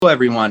Hello,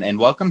 everyone, and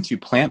welcome to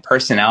Plant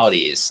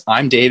Personalities.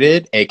 I'm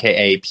David,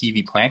 aka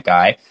PV Plant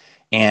Guy,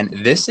 and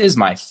this is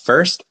my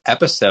first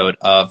episode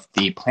of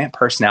the Plant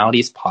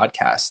Personalities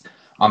podcast.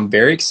 I'm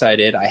very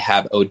excited. I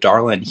have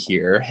Odarlyn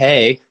here.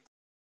 Hey.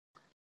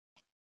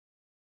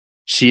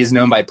 She is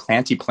known by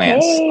Planty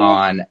Plants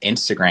on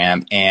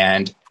Instagram,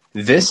 and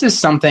this is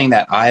something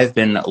that I've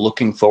been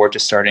looking forward to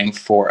starting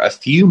for a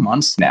few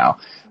months now.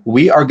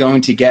 We are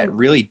going to get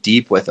really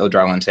deep with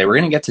Odarlyn today. We're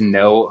going to get to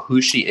know who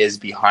she is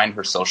behind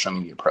her social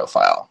media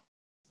profile.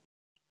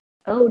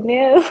 Oh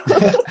no.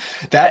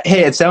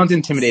 Hey, it sounds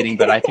intimidating,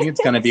 but I think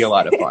it's going to be a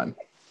lot of fun.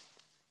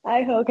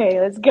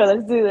 Okay, let's go.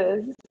 Let's do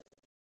this.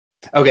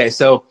 Okay,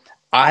 so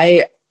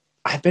I've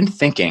been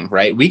thinking,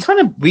 right? We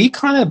kind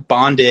of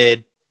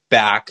bonded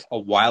back a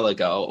while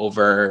ago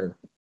over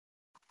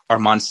our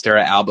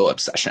Monstera Albo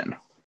obsession.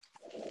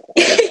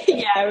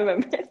 Yeah, I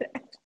remember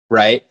that.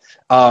 Right?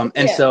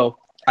 And so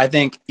I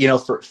think,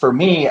 for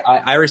me,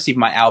 I received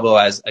my Albo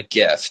as a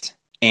gift,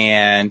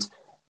 and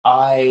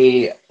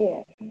I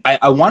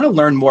want to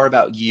learn more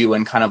about you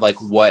and kind of like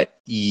what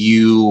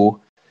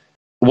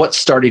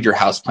started your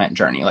houseplant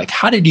journey. Like,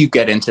 how did you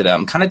get into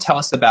them? Kind of tell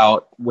us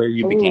about where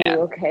you began.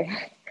 Okay.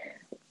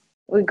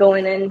 We're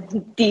going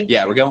in deep.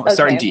 Yeah,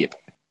 starting deep.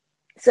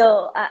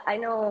 So I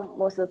know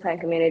most of the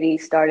plant community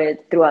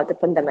started throughout the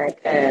pandemic,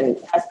 and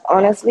that's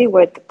honestly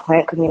where the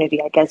plant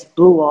community, I guess,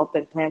 blew up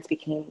and plants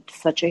became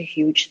such a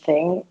huge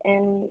thing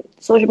in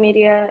social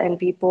media and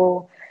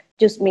people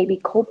just maybe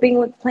coping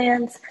with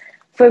plants.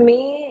 For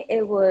me,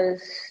 it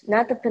was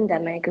not the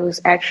pandemic. It was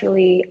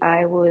actually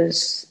I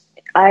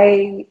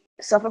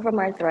suffer from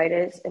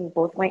arthritis in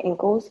both my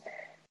ankles.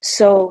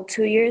 So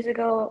 2 years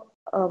ago,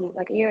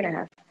 like a year and a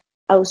half,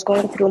 I was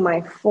going through my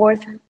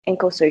fourth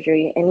ankle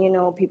surgery,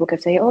 and people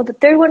kept saying, "Oh, the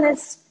third one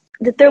is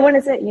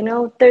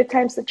it. Third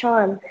time's the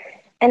charm."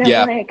 And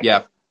I'm like,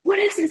 "What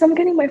is this? I'm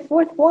getting my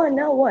fourth one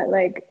now. What?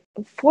 Like,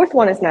 fourth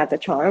one is not the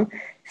charm."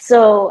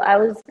 So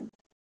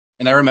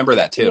and I remember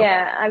that too.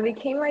 Yeah, I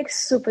became like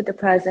super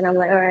depressed, and I'm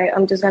like, "All right,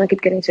 I'm just gonna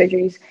keep getting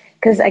surgeries,"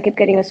 because I kept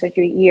getting a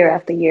surgery year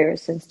after year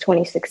since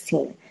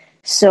 2016.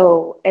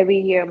 So every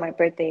year, my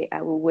birthday,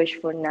 I will wish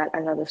for not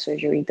another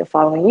surgery the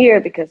following year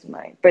because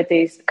my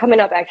birthday's coming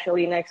up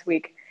actually next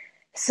week.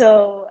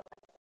 So,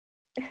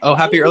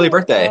 happy early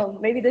birthday!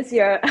 Maybe this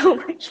year I'll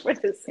wish for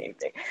the same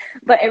thing.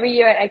 But every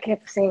year I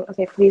kept saying,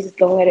 "Okay, please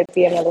don't let it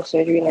be another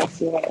surgery next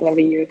year." And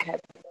every year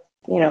kept,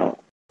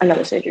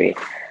 another surgery.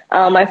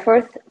 My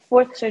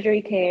fourth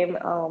surgery came.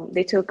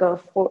 They took a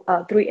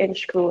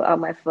 3-inch screw out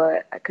my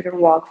foot. I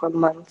couldn't walk for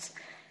months.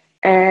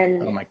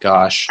 And oh my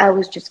gosh, I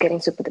was just getting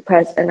super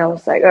depressed, and I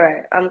was like, all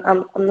right,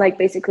 I'm like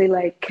basically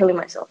like killing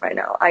myself right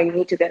now. I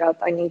need to get up.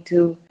 I need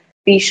to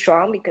be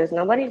strong because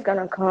nobody's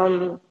gonna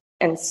come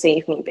and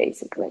save me,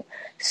 basically.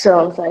 So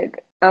I was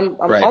like, I'm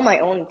on my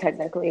own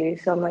technically.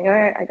 So I'm like, all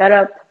right, I got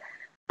up.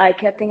 I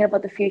kept thinking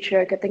about the future.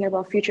 I kept thinking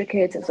about future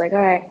kids. I was like, all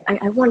right,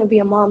 I want to be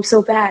a mom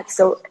so bad.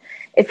 So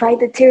if I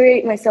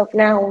deteriorate myself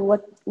now,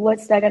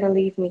 what's that gonna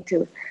lead me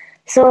to?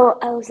 So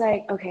I was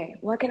like, okay,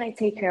 what can I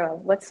take care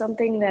of? What's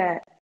something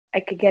that I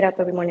could get up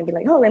every morning and be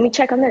like, oh, let me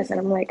check on this. And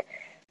I'm like,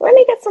 let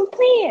me get some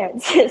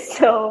plants.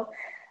 So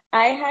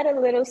I had a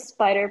little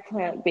spider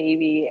plant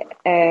baby,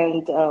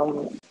 and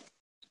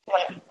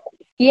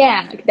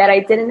that I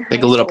didn't have.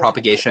 Like a little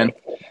propagation.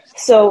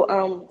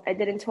 So I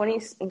did in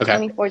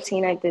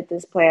 2014, I did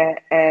this plant,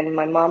 and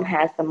my mom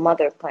has the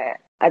mother plant.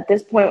 At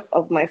this point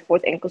of my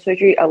fourth ankle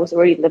surgery, I was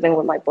already living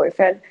with my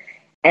boyfriend.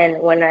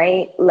 And when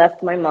I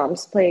left my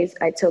mom's place,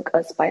 I took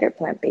a spider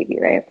plant baby,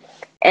 right?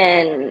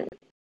 And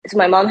so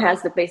my mom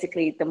has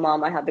basically the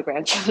mom, I have the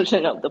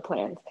grandchildren of the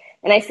plants.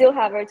 And I still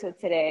have her to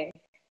today.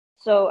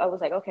 So I was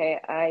like,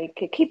 okay, I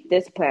could keep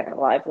this plant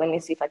alive. Let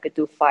me see if I could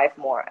do 5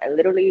 more. I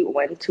literally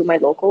went to my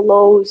local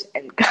Lowe's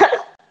and got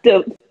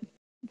the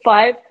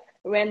 5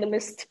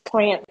 randomest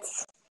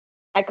plants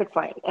I could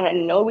find. And I had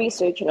no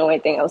research, no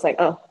anything. I was like,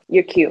 oh,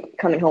 you're cute,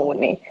 coming home with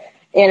me.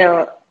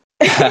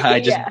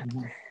 I just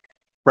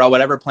brought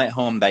whatever plant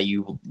home that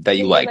you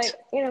liked.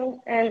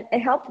 And it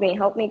helped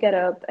me get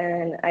up,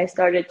 and I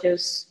started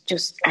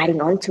just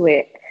adding on to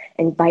it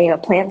and buying a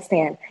plant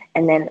stand.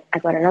 And then I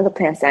got another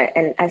plant stand.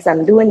 And as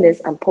I'm doing this,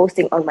 I'm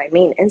posting on my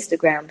main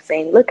Instagram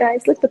saying, look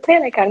guys, look the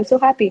plant I got. I'm so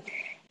happy.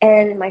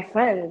 And my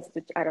friends,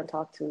 which I don't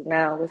talk to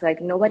now, was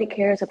like, nobody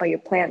cares about your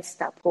plants.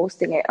 Stop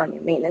posting it on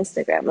your main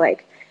Instagram.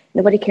 Like,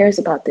 nobody cares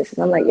about this.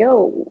 And I'm like,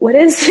 yo, what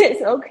is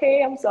this?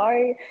 Okay, I'm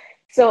sorry.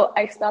 So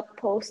I stopped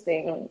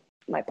posting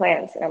my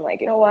plants, and I'm like,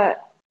 you know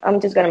what?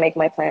 I'm just gonna make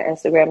my plant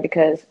Instagram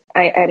because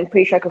I'm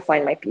pretty sure I could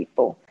find my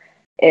people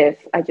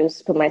if I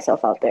just put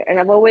myself out there. And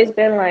I've always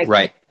been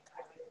like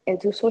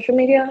into social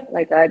media.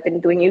 Like I've been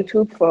doing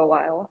YouTube for a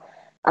while,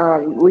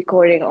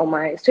 recording on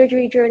my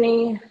surgery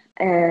journey.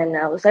 And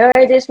I was like, all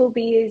right, this will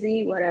be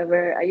easy,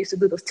 whatever. I used to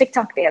do those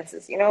TikTok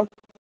dances, the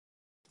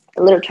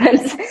little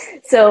trends.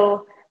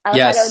 So I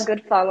had a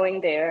good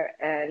following there.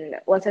 And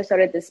once I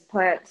started this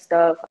plant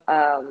stuff,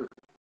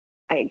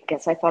 I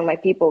guess I found my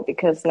people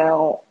because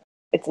now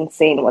it's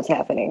insane what's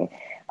happening.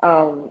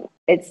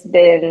 It's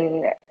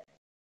been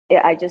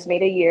I just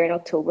made a year in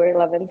October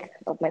 11th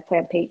of my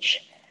plant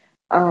page.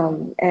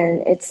 And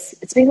it's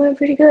been going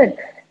pretty good.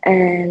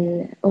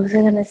 And what was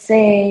I gonna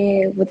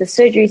say with the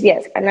surgeries?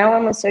 Yes, and now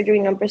I'm on surgery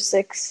number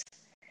 6,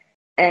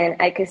 and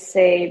I could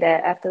say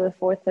that after the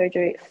fourth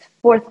surgery,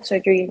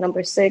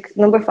 number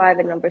 5,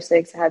 and number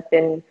 6 have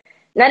been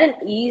not an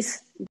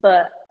ease,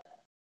 but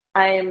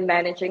I am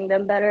managing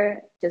them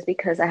better just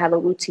because I have a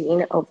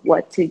routine of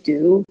what to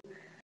do.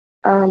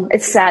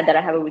 It's sad that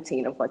I have a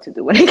routine of what to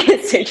do when I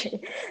get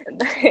surgery.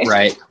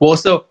 Right. Well,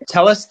 so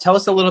tell us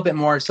a little bit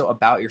more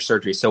about your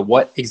surgery. So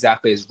what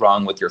exactly is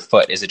wrong with your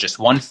foot? Is it just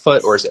one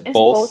foot or is it It's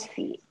both? both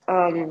feet.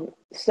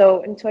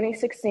 So in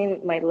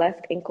 2016, my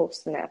left ankle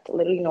snapped.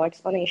 Literally no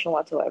explanation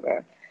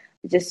whatsoever.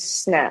 It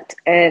just snapped,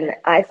 and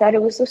I thought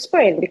it was a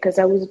sprain because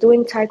I was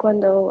doing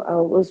taekwondo.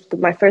 It was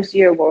my first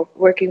year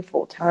working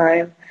full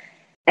time,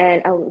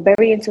 and I was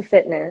very into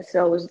fitness.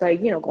 So I was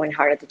like, going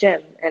hard at the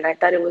gym, and I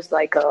thought it was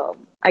like,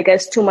 I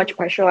guess too much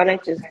pressure on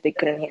it. Just they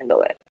couldn't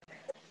handle it.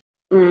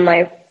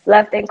 My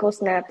left ankle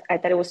snapped. I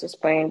thought it was a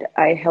sprain.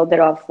 I held it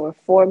off for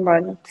 4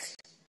 months.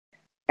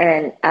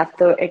 And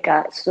after it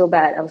got so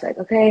bad, I was like,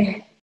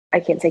 okay, I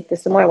can't take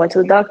this anymore. I went to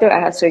the doctor. I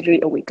had surgery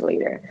a week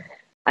later.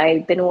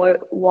 I've been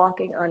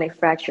walking on a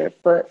fractured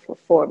foot for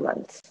 4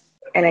 months,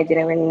 and I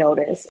didn't even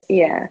notice.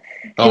 Yeah.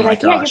 Oh They're my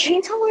like, yeah, your gosh.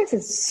 pain tolerance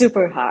is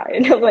super high.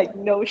 And I'm like,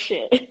 no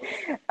shit.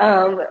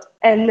 And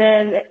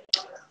then,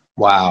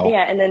 Wow.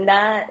 yeah, and then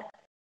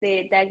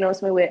they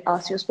diagnosed me with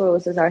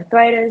osteosporosis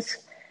arthritis.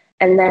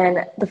 And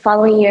then the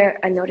following year,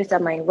 I noticed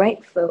that my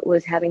right foot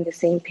was having the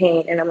same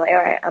pain. And I'm like, all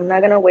right, I'm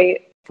not going to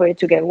wait for it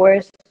to get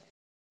worse.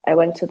 I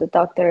went to the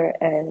doctor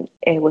and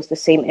it was the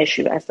same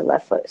issue as the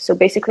left foot. So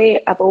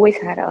basically, I've always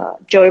had a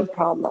joint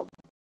problem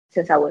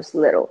since I was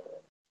little.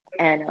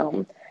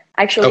 And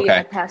actually,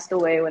 I Okay. passed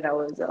away when I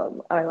was,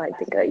 I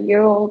think a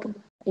year old,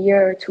 a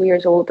year or 2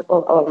 years old,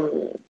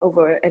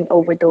 over an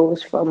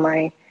overdose from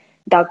my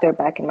doctor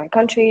back in my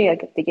country.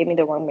 They gave me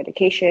the wrong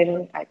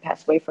medication. I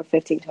passed away for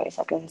 15, 20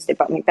 seconds. They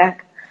brought me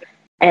back.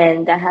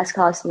 And that has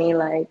caused me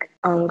like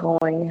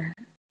ongoing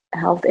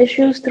health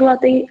issues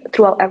throughout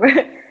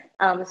ever.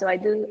 So I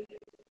do.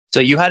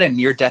 So you had a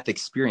near-death Yeah,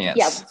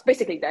 experience. it's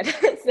basically that.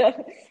 So,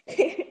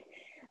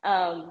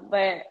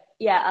 but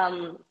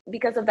yeah,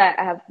 because of that,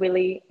 I have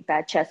really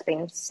bad chest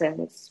pains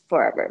since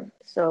forever.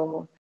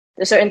 So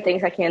there's certain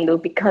things I can't do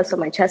because of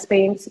my chest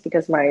pains,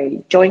 because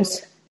my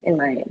joints in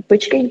my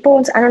bridgegate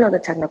bones. I don't know the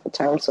technical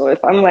term, so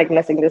if I'm like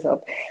messing this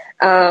up,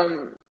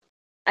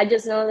 I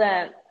just know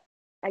that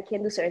I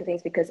can't do certain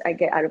things because I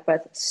get out of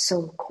breath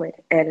so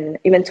quick, and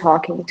even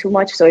talking too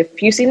much. So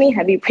if you see me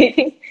heavy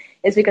breathing,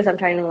 it's because I'm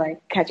trying to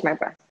like catch my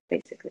breath,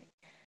 basically.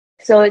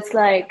 So it's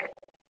like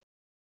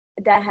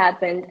that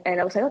happened,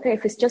 and I was like, okay,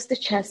 if it's just the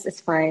chest,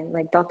 it's fine.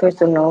 Like doctors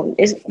don't know.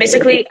 It's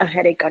basically a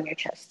headache on your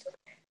chest.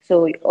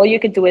 So all you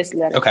could do is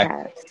let it Okay.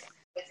 pass.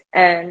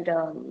 And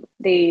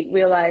they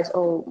realize,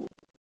 oh,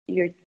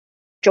 your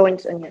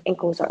joints and your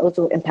ankles are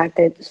also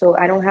impacted. So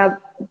I don't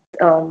have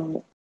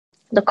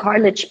the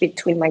cartilage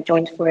between my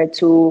joints for it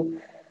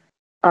to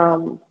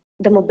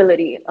the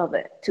mobility of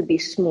it to be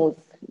smooth,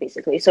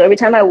 basically. So every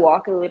time I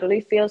walk, it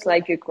literally feels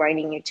like you're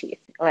grinding your teeth.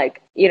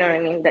 Like, you know what I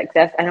mean? Like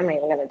that's, I'm not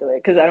even gonna do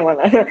it because I don't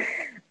want to.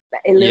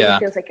 It literally Yeah.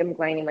 feels like I'm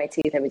grinding my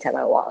teeth every time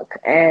I walk,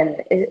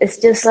 and it's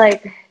just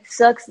like it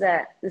sucks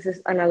that this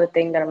is another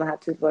thing that I'm gonna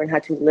have to learn how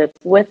to live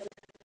with.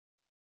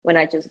 When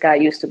I just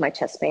got used to my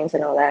chest pains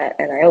and all that,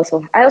 and I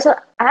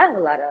have a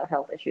lot of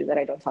health issues that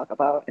I don't talk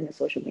about in the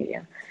social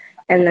media.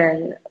 And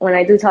then when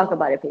I do talk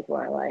about it, people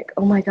are like,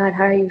 "Oh my God,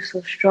 how are you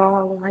so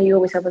strong? How you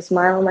always have a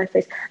smile on my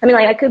face?" I mean,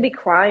 like I could be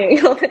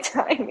crying all the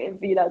time if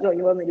that's what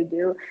you want me to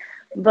do,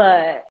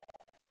 but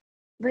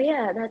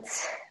yeah,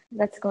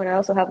 that's going. I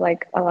also have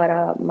like a lot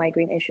of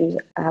migraine issues.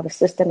 I have a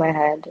cyst in my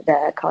head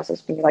that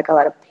causes me like a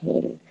lot of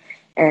pain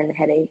and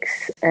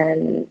headaches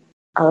and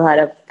a lot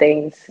of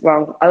things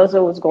wrong. I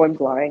also was going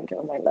blind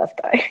on my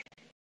left eye.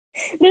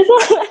 There's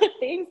a lot of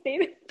things,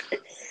 David.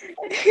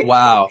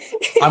 Wow.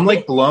 I'm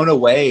like blown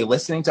away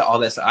listening to all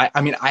this.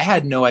 I mean, I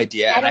had no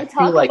idea. I And I don't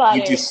feel talk like about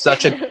you do it.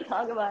 such I a, don't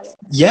talk about it.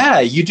 yeah,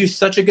 you do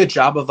such a good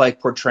job of like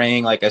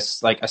portraying like a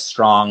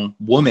strong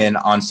woman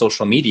on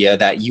social media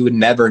that you would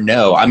never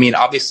know. I mean,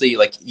 obviously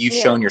like you've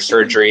Yeah. shown your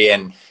surgery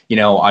and,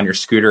 on your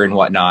scooter and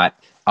whatnot.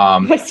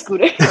 My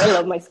scooter. I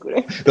love my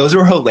scooter. Those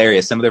were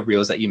hilarious. Some of the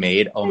reels that you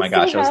made. Oh I my still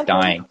gosh, I was have them.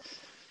 dying.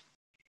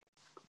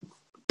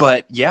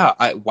 But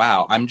yeah,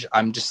 wow, I'm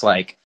just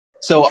like,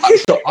 so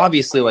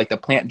obviously like the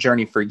plant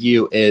journey for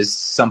you is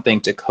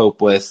something to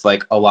cope with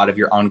like a lot of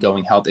your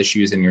ongoing health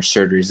issues and your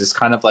surgeries. It's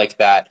kind of like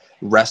that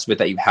respite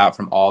that you have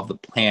from all of the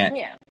plant,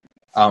 Yeah.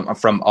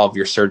 from all of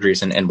your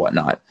surgeries and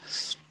whatnot.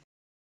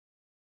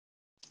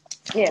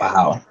 Yeah.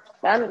 Wow.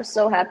 I'm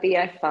so happy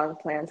I found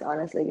plants,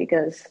 honestly,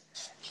 because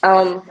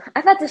I've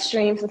had this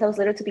dream since I was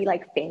little to be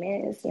like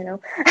famous, and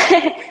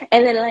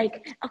then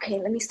like, okay,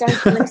 let me start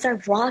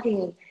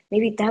vlogging.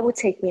 Maybe that would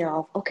take me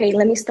off. Okay,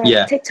 let me start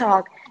Yeah.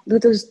 TikTok, do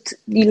the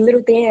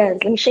little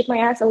dance. Let me shake my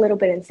ass a little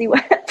bit and see what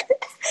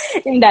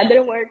happens. And that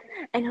didn't work.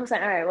 And I was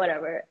like, all right,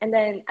 whatever. And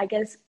then I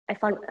guess I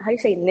found, how do you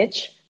say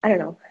niche? I don't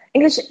know.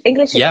 Yeah,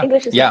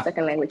 English is my yeah.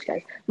 second language,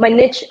 guys. My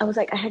niche, I was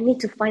like, I need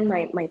to find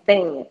my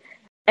thing.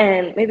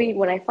 And maybe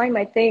when I find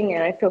my thing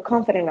and I feel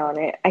confident on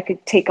it, I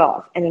could take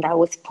off. And that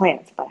was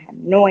plants, but I had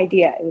no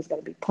idea it was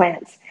going to be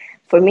plants.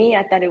 For me,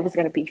 I thought it was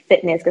going to be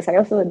fitness because I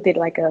also did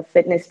like a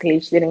fitness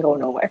page, didn't go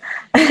nowhere.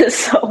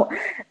 So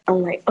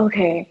I'm like,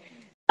 okay,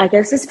 I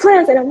guess it's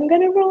plants and I'm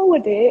going to roll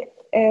with it.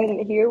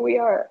 And here we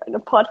are on a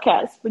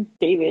podcast with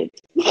David.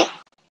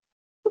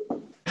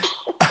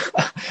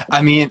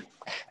 I mean,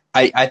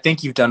 I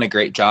think you've done a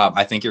great job.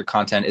 I think your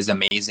content is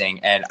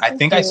amazing. And I Thank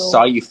think I you.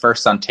 saw you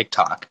first on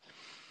TikTok.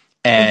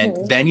 And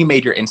Mm-hmm. then you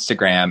made your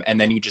Instagram,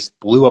 and then you just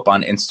blew up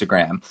on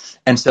Instagram.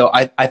 And so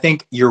I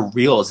think your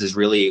reels is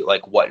really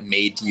like what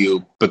made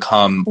you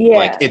become,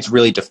 like, Yeah. it's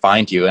really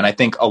defined you. And I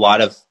think a lot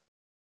of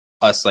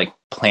us like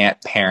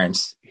plant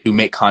parents who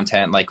make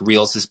content, like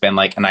reels has been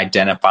like an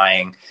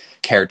identifying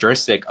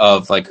characteristic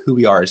of like who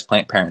we are as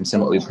plant parents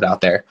and what we put Mm-hmm.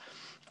 out there.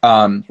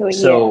 So yeah.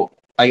 So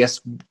I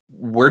guess,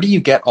 where do you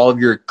get all of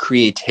your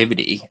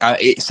creativity?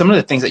 Some of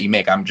the things that you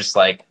make, I'm just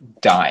like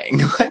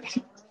dying.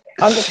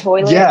 On the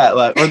toilet. Yeah,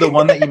 like, or the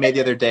one that you made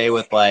the other day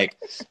with like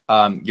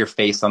your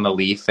face on the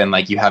leaf and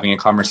like you having a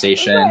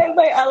conversation.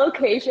 My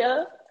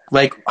alopecia.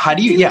 Like, Do how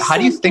do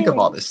you think of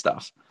all something. this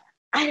stuff?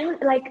 I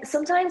don't like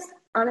sometimes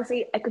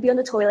honestly I could be on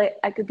the toilet,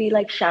 I could be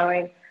like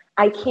showering.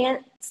 I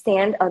can't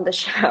stand on the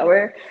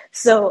shower,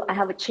 so I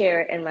have a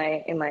chair in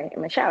my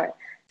shower.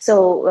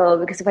 So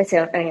because if I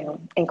stand,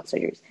 ankle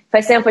surgeries. If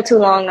I stand for too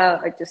long,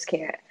 I just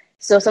can't.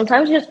 So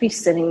sometimes I just be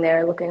sitting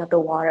there looking at the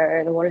water,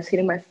 and the water's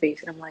hitting my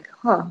face, and I'm like,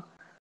 huh,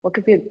 what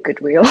could be a good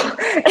reel?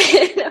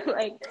 And I'm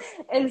like,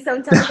 and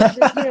sometimes it's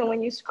just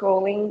when you're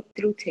scrolling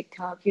through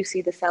TikTok, you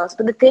see the sounds.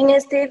 But the thing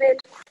is,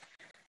 David,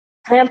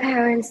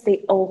 grandparents, they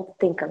all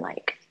think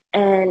alike.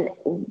 And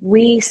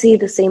we see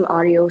the same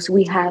audios,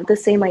 we have the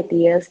same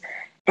ideas.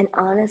 And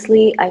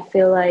honestly, I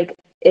feel like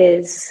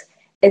is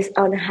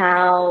on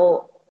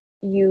how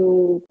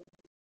you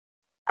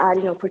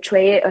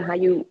portray it or how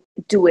you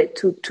do it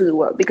to the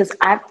world. Because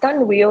I've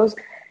done reels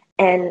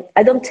and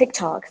I've done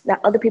TikToks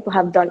that other people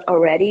have done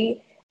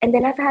already. And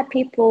then I've had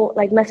people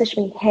like message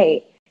me,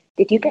 hey,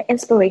 did you get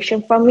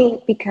inspiration from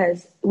me?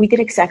 Because we did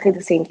exactly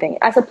the same thing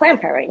as a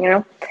plant parent.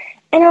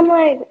 And I'm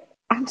like,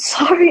 I'm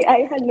sorry,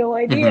 I had no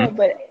idea. Hmm.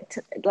 But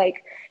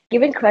like,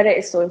 giving credit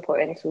is so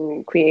important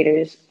to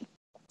creators.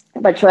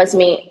 But trust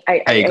me,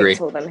 I I agree.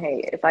 told them,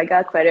 hey, if I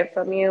got credit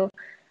from you,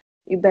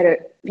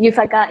 if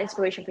I got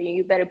inspiration from you,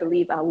 you better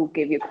believe I will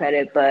give you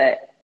credit.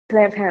 But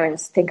plant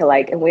parents think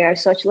alike, and we are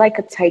such like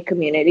a tight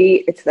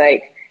community. It's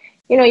like,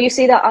 you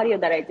see that audio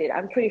that I did.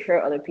 I'm pretty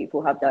sure other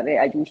people have done it.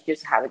 I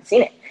just haven't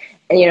seen it,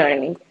 and you know what I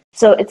mean.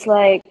 So it's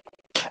like,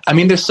 I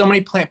mean, there's so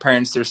many plant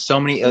parents. There's so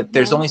many.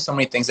 There's mm-hmm. only so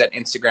many things that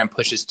Instagram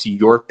pushes to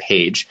your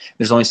page.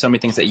 There's only so many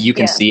things that you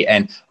can Yeah, see,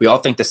 and we all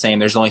think the same.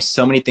 There's only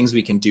so many things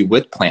we can do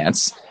with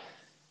plants.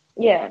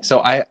 yeah,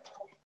 So and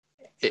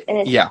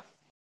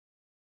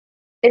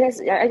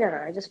it's yeah, I don't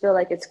know. I just feel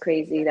like it's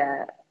crazy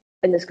that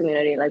in this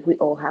community, like we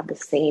all have the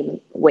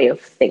same way of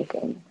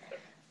thinking.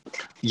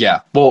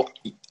 yeah. Well,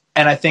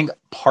 and I think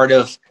part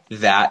of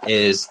that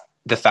is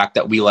the fact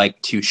that we like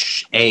to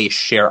A,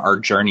 share our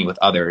journey with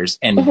others,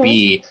 and Mm-hmm.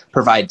 B,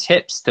 provide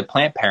tips to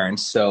plant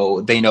parents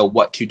so they know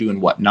what to do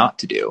and what not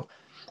to do.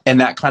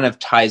 And that kind of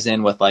ties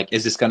in with like,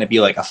 is this going to be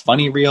like a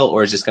funny reel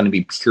or is this going to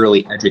be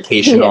purely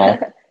educational?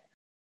 Yeah.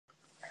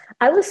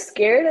 I was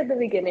scared at the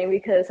beginning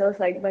because I was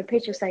like, my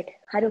pitch was like,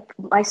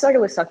 I started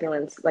with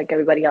succulents like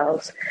everybody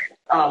else.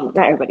 Not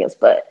everybody else,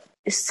 but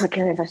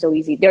succulents are so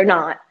easy. They're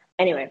not.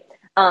 Anyway,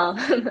 um,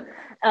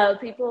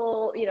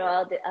 people,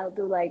 I'll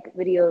do like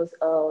videos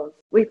of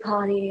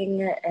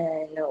repotting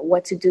and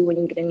what to do when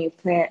you get a new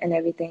plant and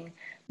everything.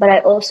 But I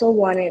also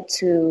wanted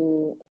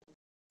to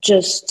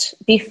just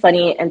be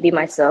funny and be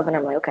myself. And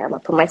I'm like, okay, I'm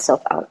gonna put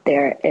myself out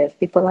there. If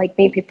people like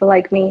me, people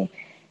like me.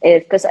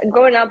 If Because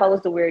growing up, I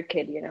was the weird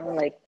kid,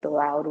 like the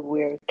loud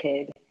weird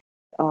kid.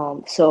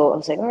 So I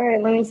was like, all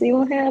right, let me see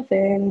what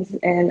happens.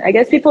 And I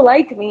guess people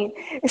liked me,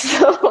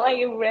 so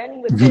I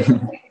ran with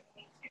it.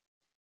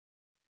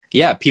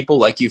 Yeah, people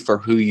like you for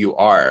who you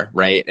are,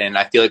 right? And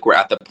I feel like we're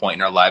at the point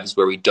in our lives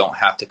where we don't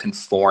have to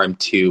conform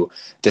to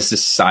the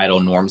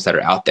societal norms that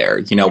are out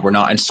there. We're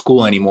not in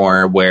school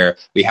anymore where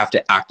we have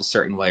to act a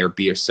certain way or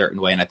be a certain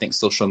way. And I think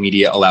social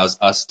media allows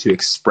us to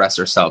express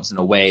ourselves in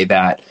a way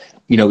that,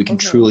 we can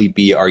Hmm. truly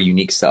be our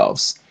unique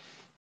selves.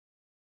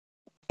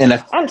 And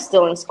I'm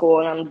still in school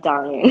and I'm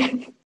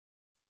dying.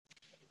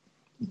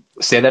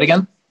 say that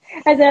again.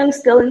 I said I'm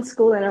still in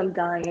school and I'm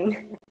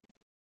dying.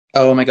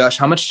 Oh my gosh,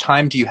 how much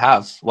time do you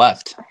have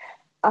left?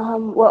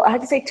 Well, I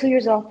had to take 2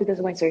 years off because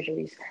of my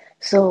surgeries.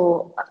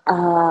 So,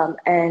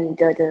 and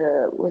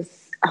the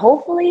was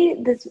hopefully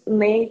this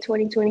May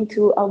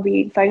 2022, I'll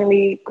be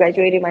finally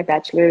graduating my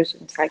bachelor's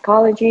in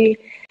psychology,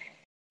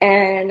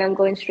 and I'm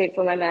going straight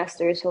for my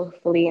master's,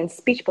 hopefully in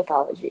speech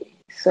pathology.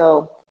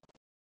 So,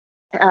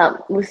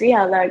 we'll see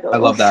how that I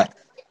love goes. that.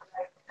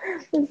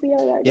 We'll see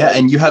how that Yeah, goes.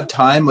 and you have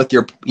time with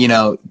your,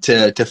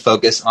 to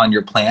focus on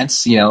your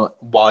plants,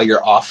 while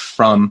you're off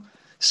from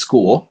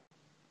school.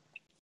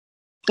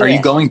 Are you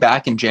Yeah. going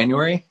back in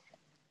January?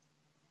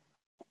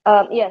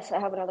 Yes, I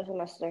have another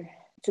semester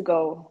to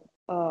go.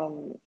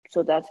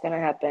 So that's gonna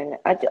happen.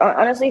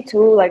 Honestly,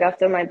 too, like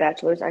after my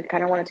bachelor's, I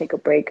kind of want to take a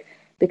break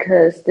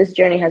because this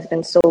journey has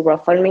been so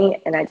rough on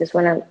me, and I just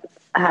want to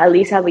at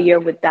least have a year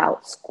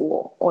without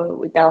school or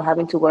without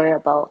having to worry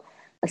about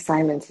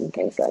assignments and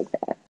things like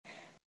that.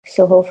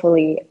 So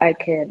hopefully, I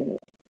can,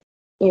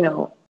 you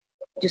know,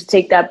 just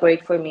take that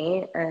break for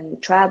me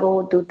and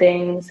travel, do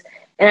things.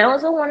 And I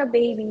also want a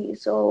baby,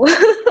 so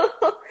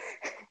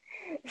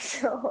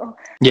so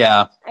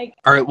Yeah. I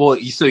All right. Well,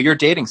 so you're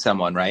dating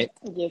someone, right?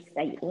 yes,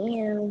 I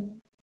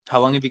am. How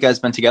long have you guys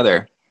been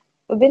together?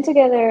 We've been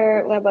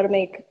together. We're about to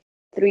make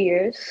 3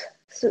 years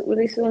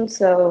really soon.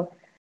 So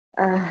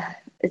uh,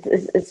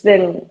 it's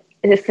been.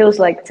 It feels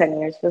like 10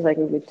 years. It feels like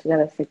we've been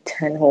together for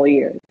 10 whole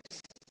years.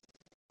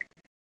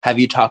 Have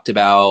you talked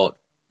about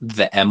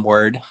the M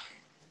word?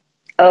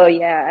 Oh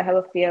yeah, I have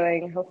a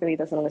feeling. Hopefully, he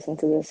doesn't listen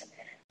to this.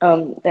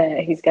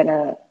 That he's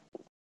gonna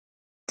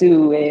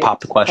do it. Pop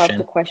the Pop the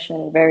question.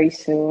 question very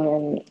soon,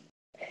 and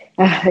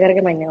I gotta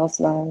get my nails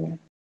done.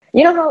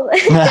 You know how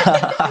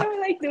I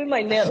like doing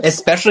my nails.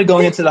 Especially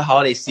going into the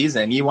holiday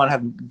season, you want to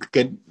have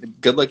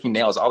good looking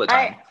nails all the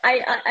time.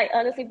 I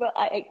honestly, bro,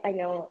 I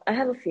know. I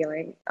have a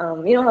feeling.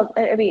 You know how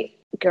every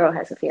girl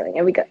has a feeling.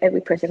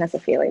 Every person has a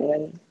feeling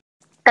when,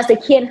 because they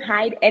can't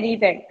hide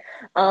anything.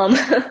 Um,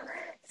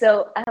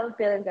 so I have a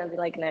feeling it's gonna be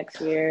like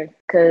next year.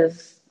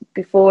 Because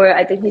before,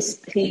 I think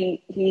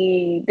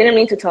he didn't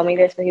mean to tell me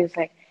this, but he was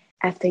like,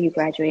 after you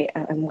graduate,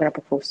 I'm gonna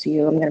propose to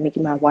you. I'm gonna make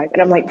you my wife.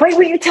 And I'm like, why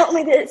would you tell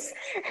me this?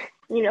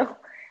 You know.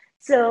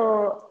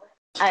 So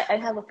I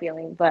have a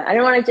feeling, but I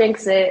don't want to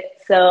jinx it,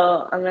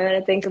 so I'm not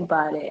gonna think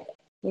about it,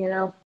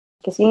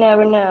 because you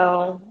never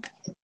know.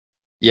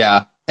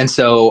 Yeah. And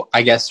so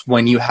I guess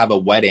when you have a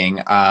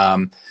wedding,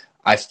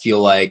 I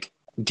feel like,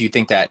 do you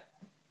think that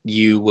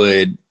you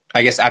would,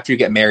 I guess after you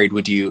get married,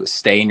 would you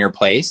stay in your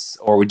place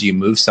or would you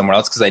move somewhere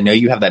else? Because I know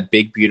you have that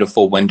big,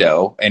 beautiful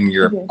window and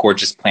your Mhm.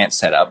 gorgeous plant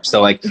setup.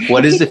 So, like,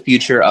 what is the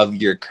future of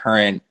your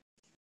current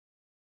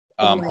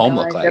Oh my home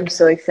look gosh, I'm like?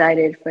 so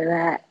excited for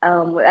that.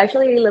 We're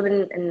actually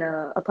living in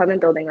an apartment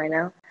building right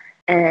now,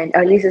 and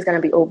our lease is gonna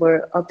be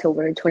over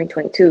October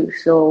 2022.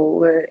 So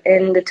we're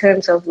in the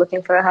terms of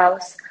looking for a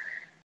house.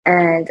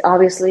 And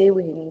obviously,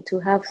 we need to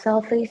have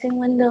south-facing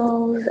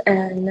windows,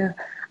 and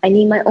I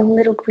need my own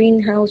little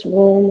greenhouse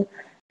room.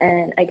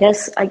 And I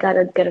guess I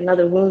gotta get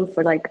another room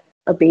for like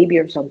a baby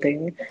or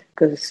something,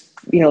 because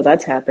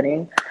that's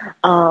happening.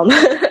 Um,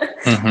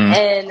 Hmm.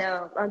 and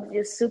I'm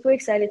just super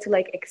excited to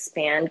like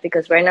expand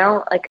because right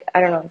now, like I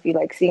don't know if you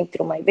like seeing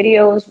through my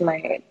videos,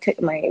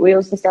 my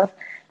reels and stuff.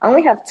 I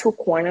only have two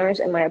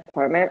corners in my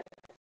apartment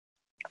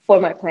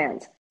for my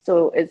plants.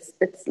 So it's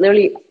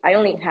literally I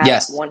only have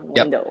Yes. one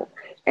Yep. window,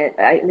 and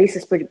at least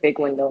it's a pretty big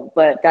window.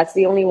 But that's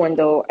the only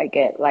window I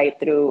get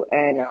light through,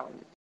 and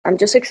I'm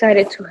just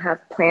excited to have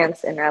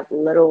plants and have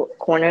little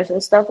corners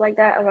and stuff like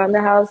that around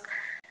the house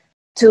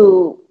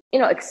to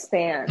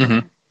expand, Hmm.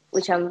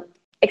 which I'm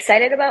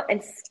excited about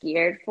and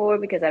scared for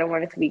because I don't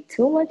want it to be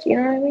too much. You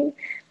know what I mean?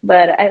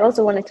 But I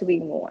also want it to be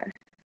more.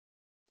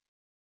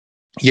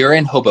 You're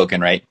in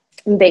Hoboken, right?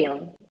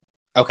 Bam.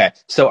 Okay.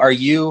 So are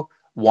you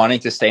wanting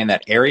to stay in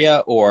that area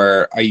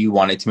or are you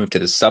wanting to move to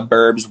the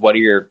suburbs? What are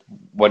your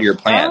I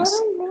plans?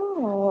 don't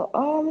know.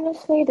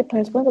 Honestly, it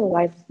depends where the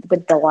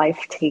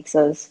life takes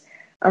us.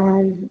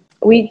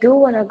 We do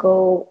want to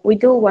go. We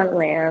do want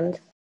land.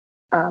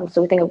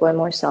 So we think of going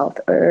more south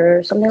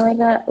or something like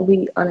that.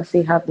 We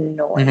honestly have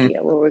no Hmm.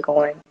 idea where we're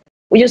going.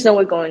 We just know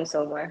we're going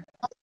somewhere.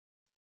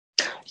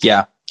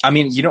 Yeah. I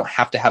mean, you don't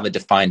have to have a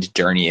defined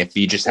journey if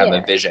you just have a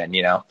Yeah, vision.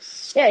 yeah,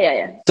 yeah,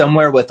 yeah.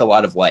 Somewhere with a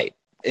lot of light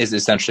is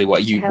essentially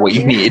what you Hell what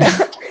you yeah. need.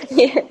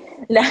 Yeah,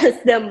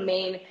 that's the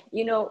main,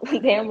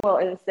 damn well,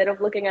 instead of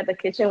looking at the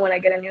kitchen when I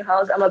get a new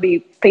house, I'm gonna be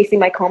facing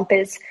my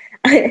compass.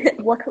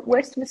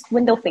 Where's this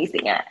window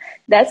facing at?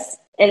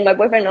 And my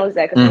boyfriend knows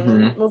that because when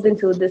we Hmm. moved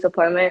into this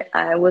apartment,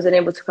 I wasn't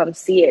able to come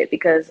see it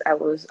because I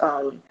was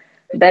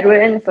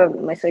bedridden for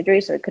my surgery,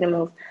 so I couldn't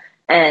move.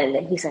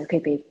 And he said, "Okay,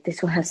 babe,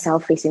 this one has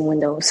south-facing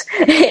windows."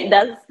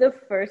 That's the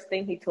first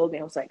thing he told me.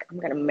 I was like, "I'm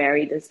gonna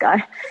marry this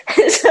guy."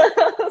 So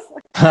I was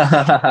like,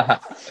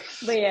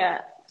 but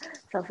yeah,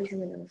 south-facing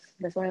windows.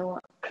 That's what I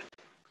want.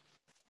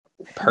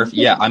 Perfect.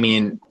 Yeah, I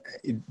mean,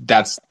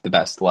 that's the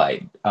best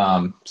light.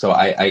 So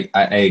I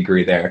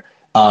agree there.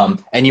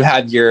 And you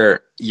have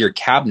your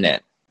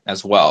cabinet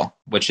as well,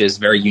 which is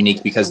very unique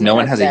Oh because my no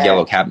one God, has a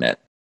yellow that cabinet.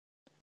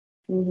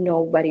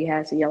 nobody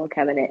has a yellow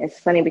cabinet. It's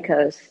funny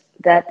because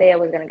that day I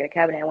was gonna get a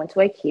cabinet. I went to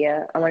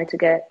IKEA. I wanted to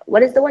get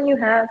what is the one you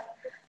have?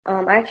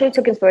 I actually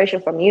took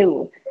inspiration from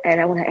you, and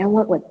I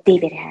want what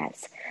David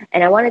has,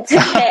 and I wanted to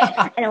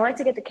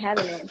get the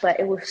cabinet, but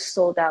it was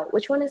sold out.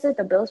 Which one is it?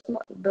 The Bills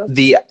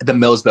The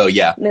Millsbo,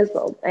 yeah.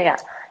 Milsbo, yeah.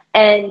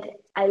 And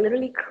I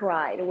literally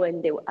cried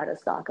when they were out of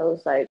stock. Oh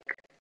I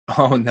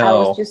was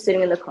no. just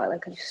sitting in the car,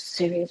 like, are you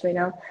serious right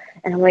now?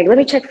 And I'm like, let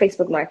me check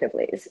Facebook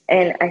Marketplace.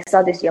 And I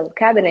saw this yellow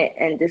cabinet,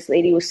 and this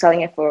lady was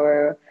selling it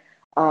for,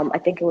 I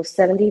think it was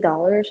 $70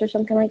 or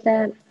something like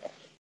that.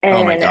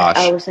 Oh my And I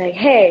gosh. was like,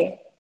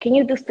 hey, can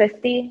you do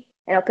 50?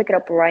 And I'll pick it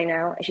up right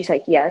now. And she's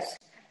like, yes.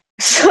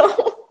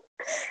 So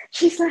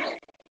she's like,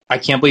 I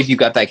can't believe you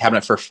got that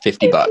cabinet for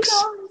 50 bucks.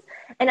 $50.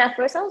 And at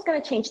first I was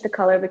gonna change the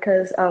color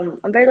because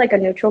I'm very like a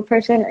neutral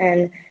person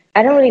and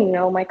I don't really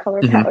know my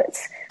color Hmm.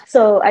 palettes.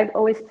 So I'd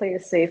always play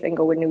it safe and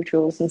go with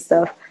neutrals and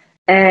stuff.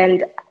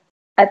 And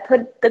I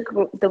put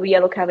the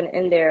yellow cabinet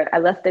in there. I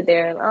left it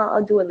there and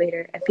I'll do it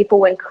later. And people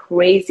went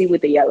crazy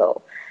with the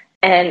yellow.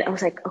 And I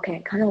was like, okay, I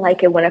kind of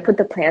like it. When I put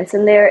the plants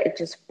in there, it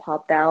just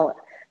popped out.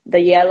 The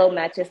yellow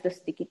matches the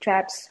sticky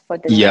traps for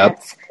the Yep.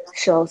 gnats.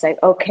 So I was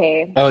like,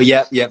 okay, Oh,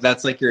 yeah, yeah.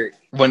 That's like your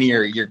one of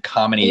your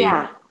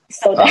yeah.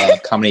 So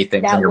that comedy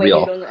things on that your way they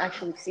reel. don't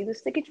actually see the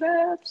sticky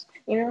traps,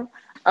 you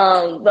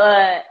know.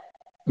 But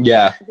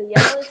Yeah. the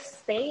yellow is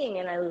staying,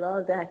 and I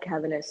love that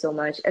cabinet so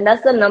much. And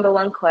that's the number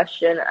one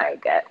question I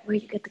get: where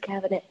you get the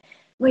cabinet?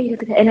 Where you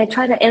get the? And I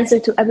try to answer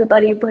to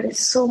everybody, but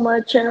it's so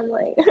much, and I'm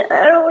like,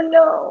 I don't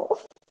know.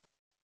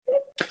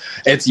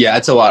 It's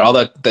a lot. All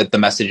the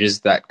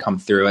messages that come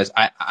through is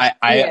I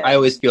Yeah,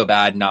 always feel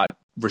bad not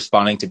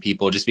responding to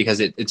people just because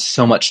it's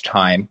so much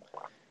time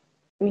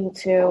me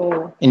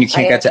too. and you I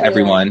can't get to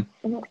actually like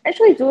everyone.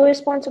 actually do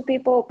respond to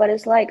people, but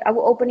it's like I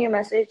will open your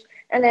message,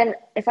 and then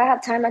if I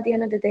have time at the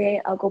end of the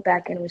day, I'll go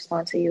back and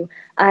respond to you.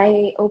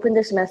 I opened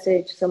this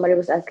message. Somebody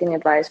was asking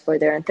advice for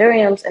their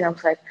Ethereums, and I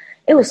was like,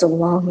 it was a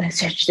long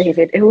message,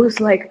 David. It was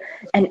like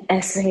an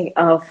essay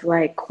of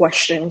like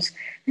questions,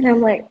 and I'm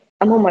like,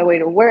 I'm on my way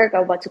to work.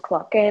 I'm about to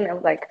clock in.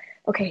 I'm like,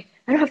 okay,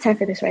 I don't have time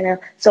for this right now.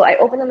 So I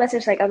open the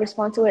message, like I'll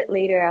respond to it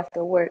later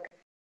after work.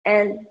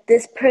 And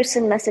this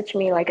person messaged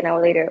me like an hour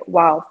later,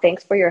 wow,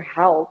 thanks for your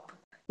help.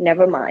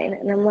 Never mind.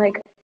 And I'm like,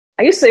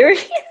 are you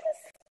serious?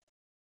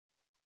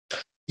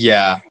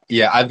 Yeah,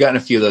 yeah. I've gotten a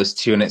few of those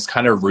too, and it's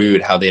kind of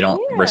rude how they don't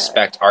Yeah.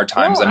 respect our No,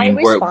 times. I I mean,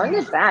 we're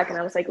responded back and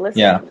I was like, yeah,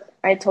 listen,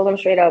 I told them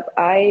straight up,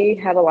 I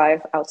have a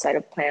life outside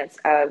of plants.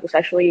 I was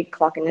actually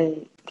clocking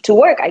in to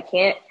work. I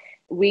can't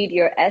read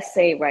your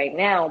essay right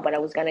now, but I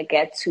was going to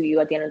get to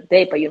you at the end of the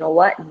day. But you know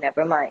what?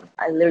 Never mind.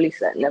 I literally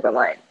said, never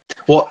mind.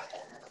 well,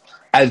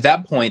 at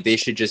that point, they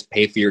should just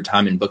pay for your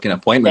time and book an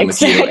appointment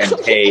with you and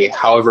pay Exactly.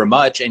 however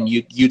much, and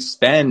you'd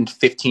spend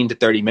 15 to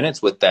 30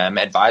 minutes with them,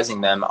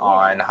 advising them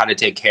on Yeah. how to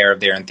take care of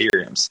their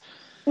Ethereums.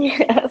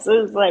 Yeah, so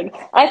it was like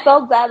I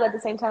felt bad, but at the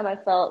same time, I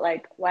felt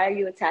like, why are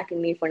you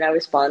attacking me for not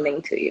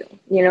responding to you?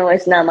 You know,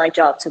 it's not my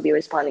job to be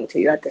responding to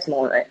you at this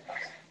moment.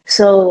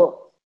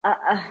 So,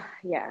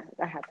 yeah,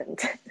 that happened.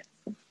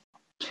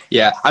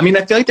 Yeah, I mean,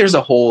 I feel like there's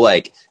a whole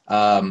like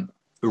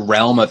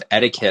realm of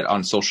etiquette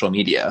on social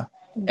media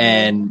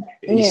and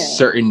Yeah,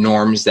 certain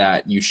norms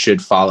that you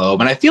should follow.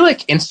 And I feel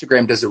like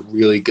Instagram does a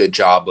really good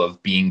job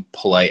of being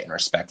polite and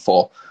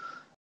respectful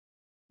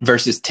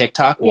versus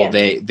TikTok. Well,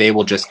 yeah. they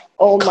will just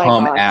Oh my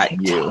come God, at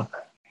you.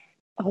 TikTok.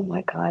 Oh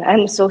my God,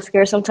 I'm so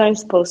scared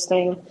sometimes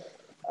posting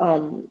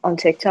on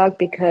TikTok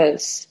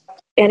because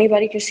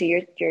anybody can see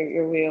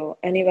your reel.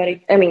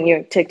 Anybody, I mean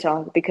your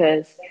TikTok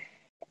because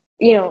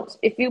you know,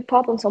 if you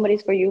pop on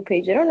somebody's For You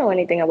page, they don't know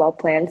anything about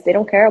plants. They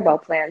don't care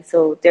about plants.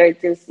 So they're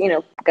just, you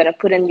know, gotta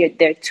put in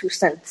their 2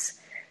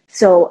 cents.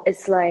 So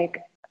it's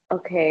like,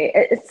 okay,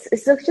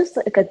 it's just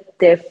like a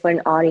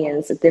different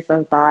audience, a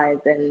different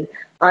vibe, and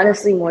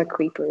honestly, more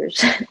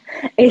creepers.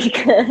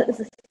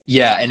 Because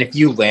Yeah, and if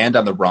you land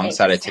on the wrong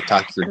side of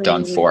TikTok, you're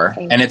done exactly, for.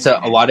 And it's a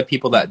lot of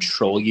people that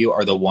troll you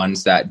are the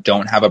ones that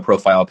don't have a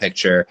profile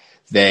picture.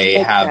 They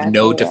have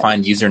no exactly, yeah.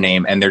 defined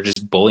username and they're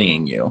just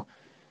bullying you.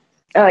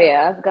 Oh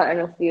yeah, I've gotten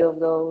a few of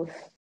those.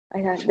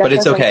 But it's That's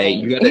what I'm okay.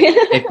 You saying.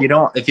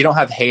 gotta if you don't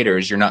have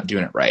haters, you're not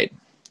doing it right.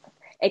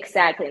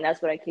 Exactly, and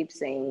that's what I keep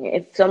saying.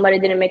 If somebody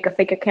didn't make a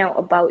fake account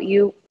about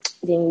you,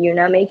 then you're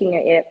not making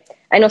it yet.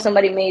 I know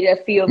somebody made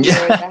a few of yours.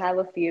 I Yeah. have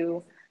a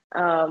few.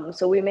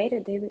 So we made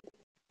it, David.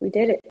 We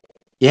did it.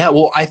 Yeah,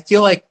 well, I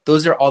feel like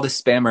those are all the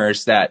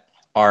spammers that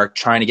are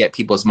trying to get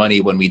people's money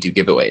when we do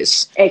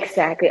giveaways.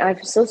 Exactly.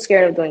 I'm so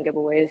scared of doing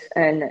giveaways,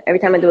 and every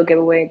time I do a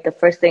giveaway, the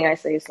first thing I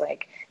say is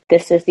like,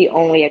 "This is the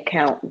only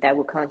account that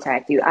will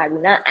contact you. I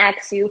will not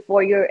ask you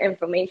for your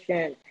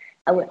information.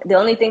 The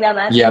only thing that I'm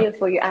asking you Yep. is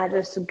for your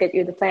address to get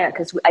you the plant."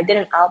 Because I did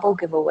an album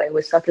giveaway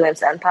with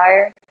Succulents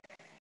Empire,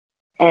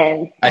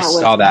 and I that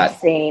was saw that.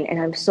 insane.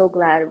 And I'm so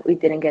glad we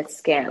didn't get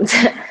scammed.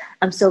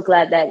 I'm so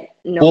glad that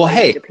Well, nobody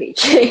made a hey,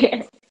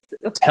 page.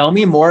 tell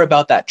me more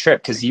about that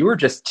trip because you were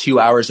just 2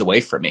 hours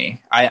away from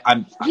me. I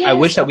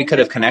wish Yes. that we Oh could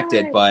my have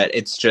connected, God. but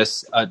it's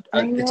just I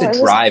it's know. a It was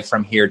drive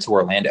from here to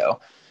Orlando.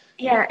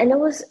 Yeah, and it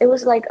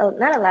was like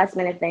not a last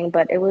minute thing,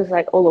 but it was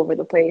like all over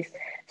the place.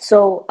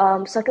 So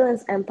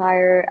Succulents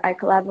Empire, I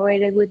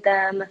collaborated with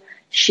them.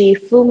 She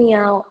flew me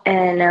out,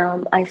 and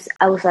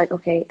I was like,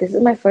 okay, this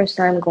is my first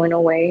time going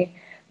away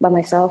by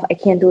myself. I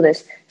can't do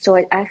this. So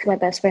I asked my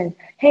best friend,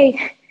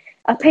 hey,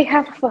 I'll pay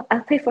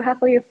for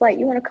half of your flight.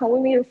 You want to come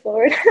with me to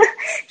Florida?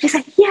 She's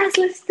like, yes,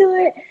 let's do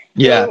it. So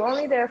we Yeah. were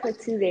only there for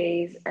 2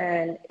 days,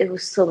 and it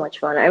was so much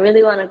fun. I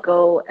really want to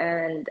go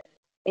and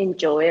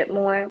enjoy it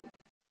more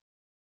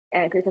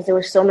and because there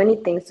were so many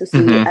things to see.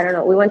 Hmm. I don't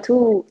know. We went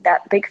to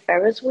that big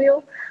Ferris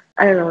wheel.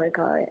 I don't know what to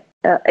call it.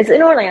 It's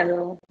in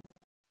Orlando.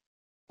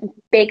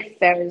 Big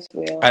Ferris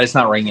wheel. It's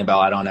not ringing a bell.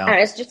 I don't know.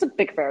 It's just a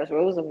big Ferris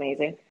wheel. It was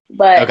amazing.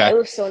 But Okay. it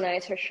was so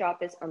nice. Her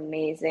shop is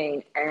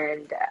amazing.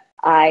 And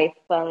I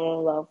fell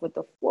in love with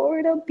the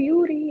Florida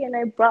beauty and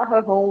I brought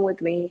her home with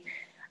me.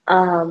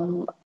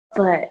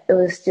 But it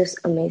was just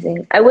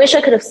amazing. I wish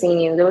I could have seen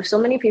you. There were so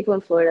many people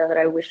in Florida that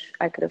I wish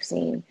I could have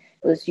seen.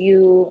 It was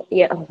you.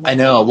 Yeah. Oh I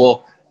know.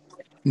 Well,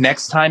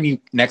 next time you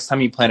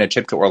plan a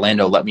trip to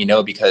Orlando, let me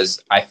know,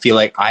 because I feel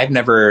like I've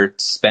never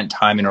spent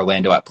time in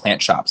Orlando at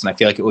plant shops, and I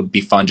feel like it would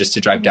be fun just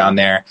to drive down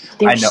there.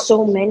 There's I know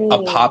so many.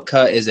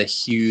 Apopka is a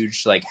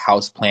huge like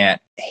houseplant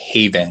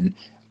haven,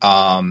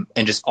 and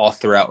just all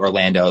throughout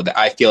Orlando. That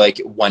I feel like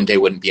one day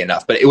wouldn't be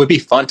enough, but it would be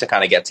fun to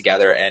kind of get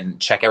together and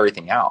check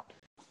everything out.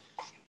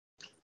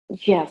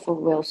 Yeah, for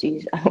real,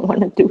 I want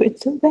to do it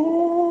so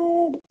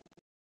bad.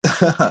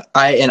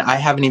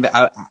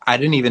 I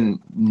didn't even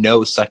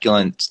know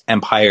Succulent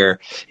Empire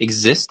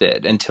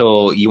existed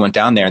until you went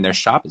down there, and their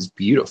shop is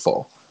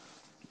beautiful.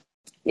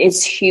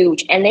 It's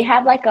huge, and they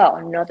have like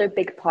another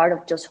big part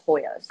of just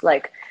Hoyas.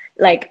 Like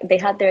they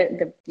had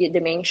the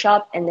main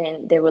shop, and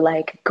then they were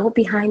like, go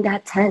behind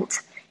that tent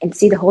and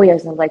see the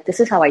Hoyas. And I'm like, this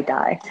is how I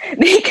die,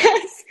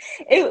 because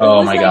it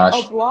was my like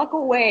gosh. a block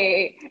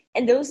away,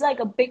 and there was like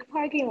a big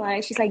parking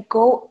lot. She's like,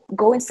 go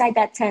inside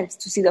that tent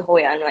to see the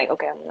Hoya. I'm like,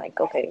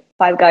 okay,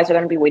 5 guys are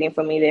gonna be waiting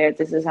for me there.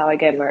 This is how I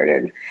get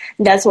murdered.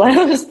 That's what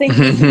I was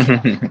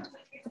thinking.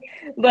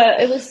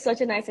 But it was such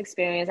a nice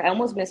experience. I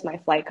almost missed my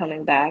flight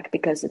coming back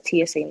because the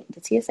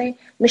TSA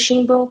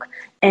machine broke,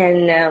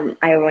 and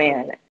I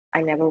ran.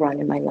 I never run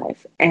in my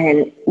life.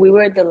 And we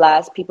were the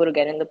last people to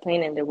get in the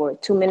plane, and there were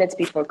 2 minutes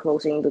before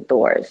closing the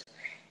doors.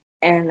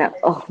 And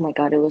oh my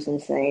God, it was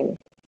insane.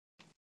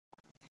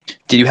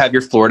 Did you have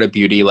your Florida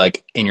Beauty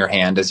like in your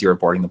hand as you were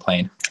boarding the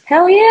plane?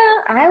 Hell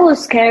yeah. I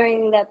was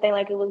carrying that thing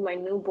like it was my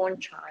newborn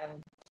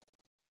child.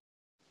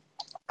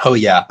 Oh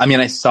yeah. I mean,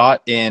 I saw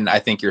it in, I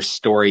think, your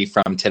story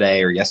from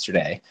today or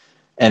yesterday,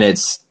 and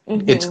it's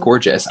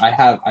gorgeous.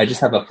 I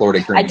just have a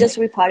Florida green. I just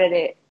repotted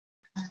it.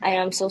 I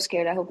am so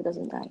scared. I hope it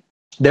doesn't die.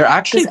 They're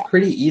actually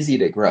pretty easy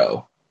to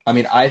grow. I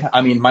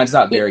mean, mine's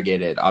not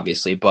variegated,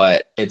 obviously,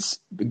 but it's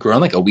grown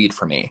like a weed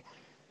for me.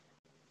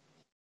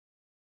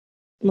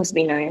 Must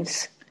be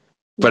nice.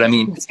 But I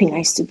mean, must be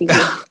nice to be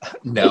here.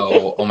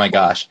 No, oh my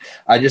gosh.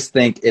 I just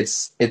think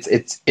it's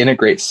in a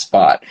great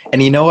spot.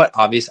 And you know what?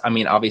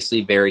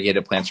 Obviously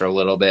variegated plants are a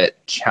little bit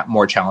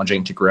more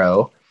challenging to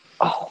grow.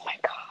 Oh my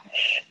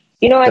gosh.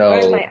 You know, I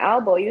burned my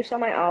elbow. You saw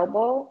my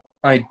elbow?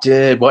 I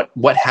did.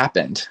 What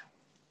happened?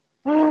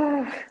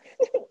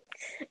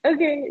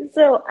 Okay,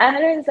 so I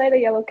had it inside the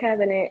yellow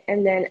cabinet,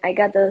 and then I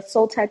got the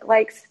Soltec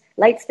lights.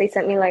 They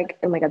sent me like,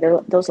 oh my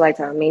God, those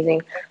lights are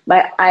amazing.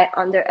 But I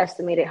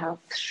underestimated how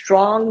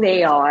strong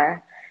they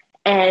are.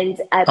 And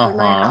I put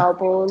my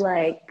elbow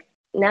like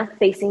not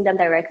facing them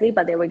directly,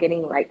 but they were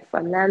getting light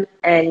from them.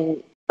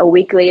 And a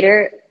week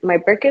later, my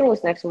Birkin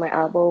was next to my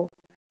elbow.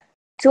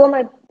 2 of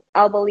my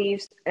elbow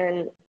leaves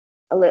and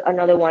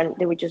another one,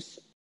 they were just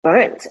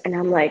burnt. And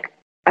I'm like,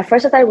 at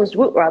first I thought it was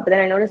root rot, but then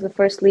I noticed the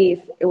first leaf,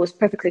 it was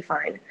perfectly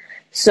fine.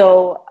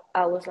 So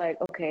I was like,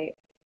 okay,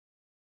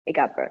 it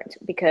got burnt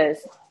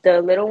because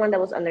the little one that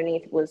was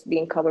underneath was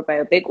being covered by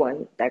a big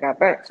one that got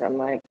burnt. So I'm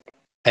like,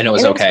 and it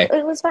was okay.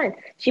 It was fine.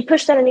 She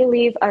pushed out a new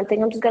leaf. I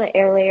think I'm just going to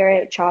air layer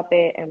it, chop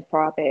it, and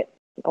prop it.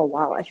 Oh,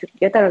 wow. I should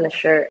get that on the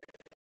shirt.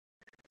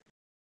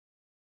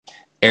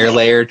 Air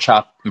layer,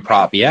 chop, and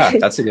prop. Yeah,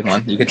 that's a good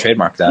one. You could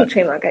trademark that.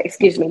 Trademark that.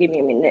 Excuse me. Give me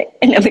a minute.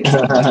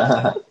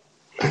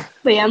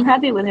 But yeah, I'm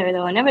happy with her,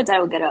 though. I never thought I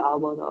would get an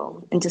elbow,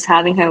 though. And just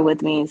having her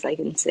with me is, like,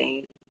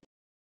 insane.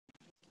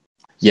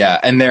 Yeah,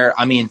 and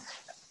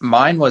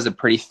mine was a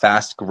pretty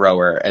fast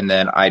grower, and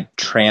then I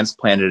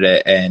transplanted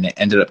it, and it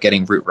ended up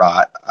getting root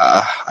rot.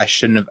 I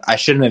shouldn't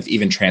have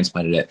even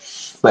transplanted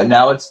it, but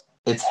now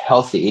it's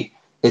healthy.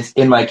 It's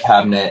in my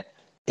cabinet.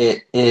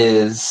 It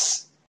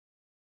is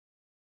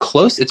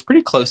close. It's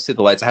pretty close to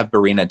the lights. I have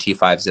Barina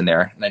T5s in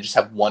there, and I just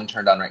have one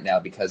turned on right now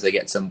because I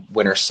get some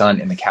winter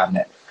sun in the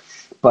cabinet.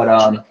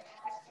 But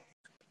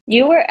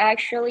you were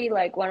actually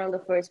like one of the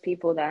first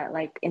people that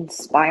like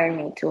inspired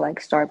me to like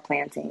start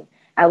planting.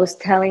 I was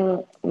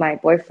telling my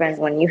boyfriend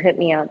when you hit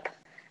me up,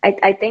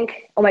 I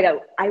think, oh my God,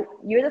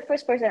 you're the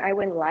first person I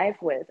went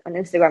live with on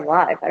Instagram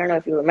Live. I don't know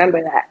if you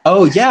remember that.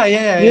 Oh,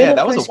 yeah.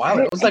 That was a while.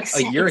 It was like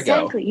a year ago.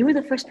 Exactly. You were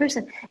the first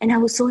person. And I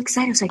was so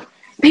excited. I was like,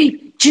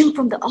 babe, Jim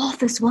from the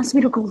office wants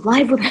me to go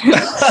live with him.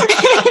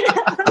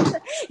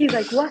 He's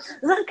like, what?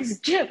 Look, it's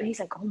Jim. And he's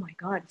like, oh my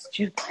God, it's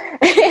Jim.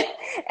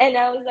 And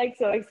I was like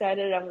so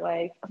excited. I'm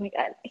like, oh my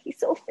God, he's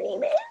so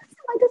famous.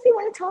 Why does he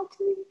want to talk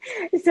to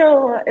me?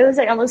 So it was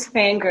like almost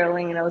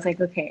fangirling, and I was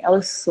like, okay, I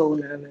was so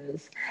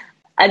nervous.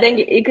 I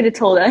think you could have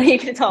told that. You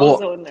could have told I was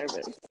so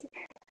nervous.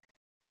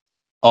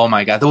 Oh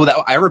my God.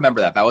 I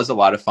remember that. That was a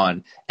lot of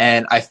fun.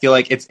 And I feel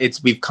like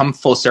we've come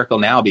full circle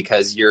now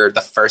because you're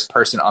the first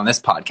person on this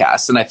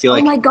podcast. And I feel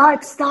like, oh my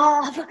God,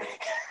 stop.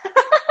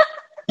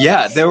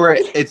 Yeah,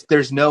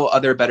 there's no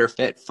other better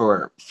fit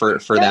for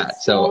that.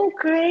 That's so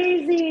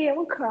crazy. I'm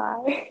gonna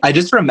cry. I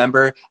just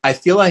remember, I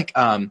feel like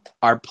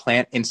our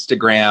plant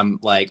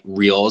Instagram like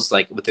reels,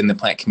 like within the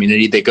plant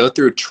community, they go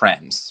through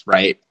trends,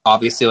 right?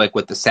 Obviously, like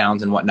with the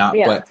sounds and whatnot.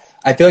 Yeah. But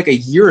I feel like a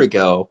year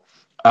ago,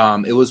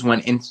 it was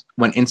when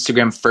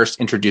Instagram first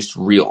introduced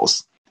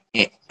reels.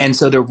 And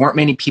so there weren't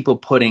many people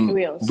putting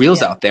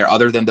reels out there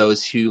other than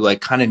those who like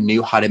kind of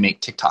knew how to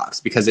make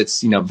TikToks, because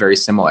it's, very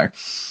similar.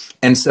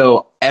 And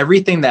so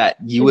everything that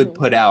you would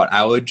put out,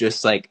 I would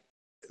just like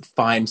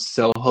find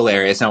so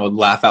hilarious, and I would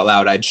laugh out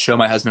loud. I'd show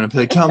my husband and be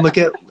like, "John, look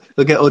at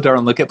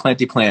Odarlyn, look at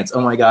Planty Plants.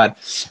 Oh my god!"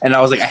 And I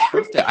was like,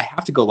 I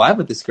have to go live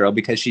with this girl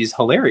because she's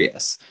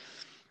hilarious.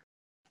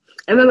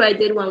 I remember I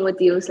did one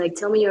with you. It was like,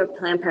 tell me you're a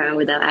plant parent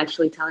without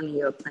actually telling me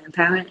you're a plant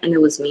parent, and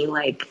it was me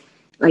like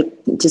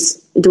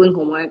just doing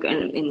homework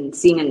and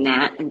seeing a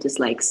gnat and just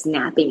like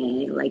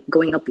snapping it, like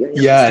going up your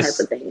nose type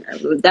of thing.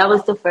 That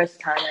was the first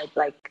time I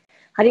like,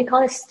 how do you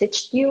call it,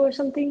 stitched you or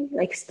something?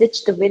 Like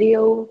stitched the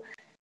video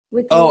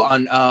with you.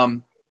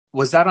 On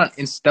was that on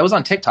that was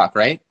on TikTok,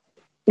 right?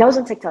 That was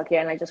on TikTok,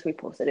 yeah, and I just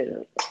reposted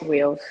it in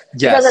Reels.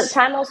 Yes. Because at the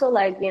time also,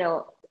 like,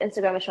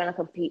 Instagram was trying to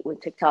compete with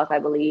TikTok, I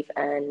believe,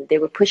 and they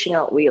were pushing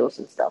out Reels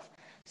and stuff.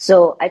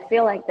 So I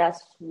feel like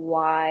that's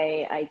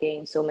why I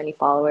gained so many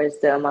followers,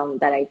 the amount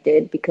that I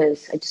did,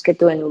 because I just kept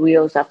doing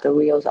Reels after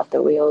Reels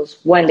after Reels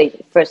when they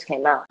first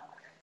came out.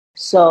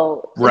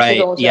 So right,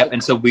 yep. Like,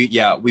 and so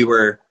we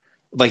were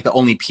like the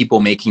only people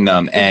making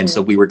them, and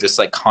so we were just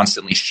like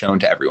constantly shown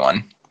to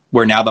everyone.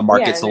 Where now the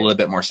market's a little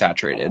bit more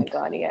saturated. Oh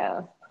my god,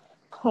 yeah.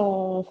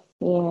 Oh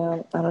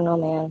yeah, I don't know,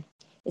 man.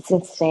 It's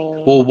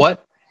insane. Well,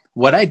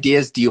 what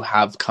ideas do you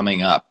have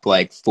coming up,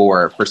 like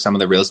for some of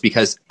the reels?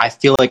 Because I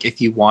feel like if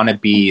you want to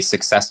be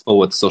successful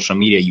with social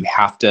media, you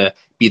have to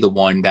be the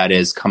one that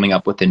is coming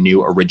up with a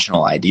new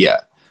original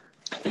idea.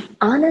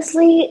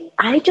 Honestly,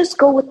 I just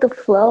go with the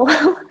flow.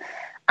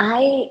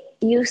 I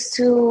used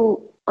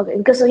to,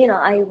 because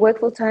I work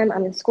full time,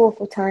 I'm in school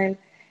full time,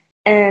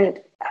 and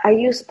I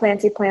use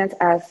Planty Plants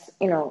as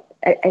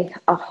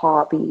a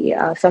hobby,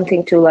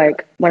 something to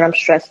like when I'm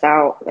stressed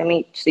out. Let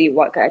me see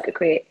what I could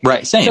create.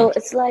 Right, same. So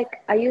it's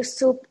like I used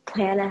to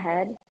plan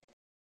ahead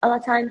all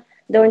the time.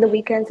 During the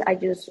weekends, I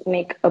just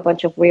make a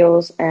bunch of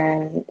reels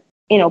and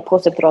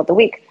post them throughout the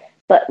week.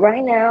 But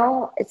right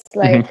now, it's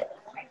like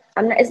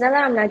it's not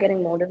that I'm not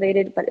getting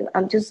motivated, but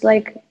I'm just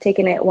like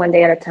taking it one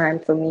day at a time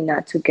for me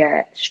not to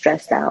get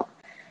stressed out.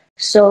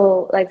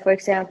 So, like for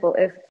example,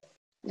 if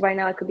right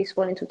now I could be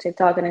scrolling to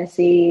TikTok and I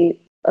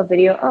see a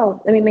video,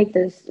 oh, let me make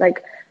this.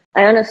 Like,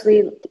 I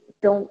honestly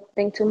don't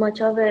think too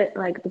much of it.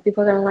 Like, the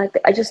people are gonna like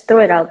it. I just throw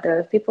it out there.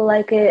 If people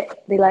like it,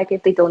 they like it.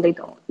 If they don't, they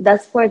don't.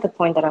 That's where the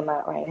point that I'm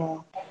at right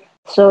now.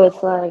 So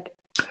it's like,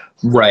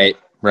 right.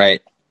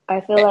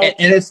 I feel like,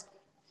 and it's.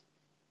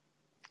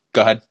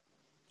 Go ahead.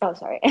 Oh,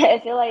 sorry. I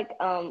feel like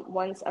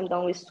once I'm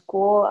done with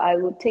school, I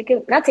would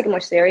not take it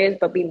much serious,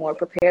 but be more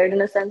prepared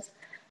in a sense.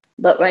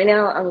 But right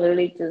now, I'm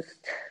literally just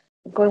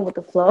going with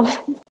the flow.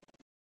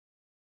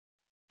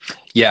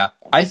 Yeah,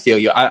 I feel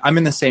you. I'm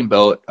in the same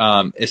boat,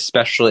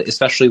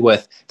 especially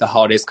with the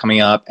holidays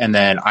coming up. And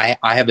then I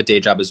have a day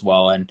job as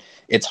well. And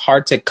it's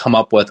hard to come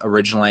up with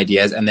original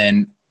ideas. And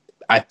then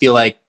I feel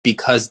like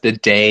because the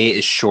day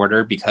is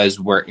shorter, because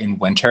we're in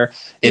winter,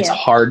 it's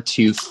hard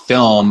to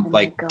film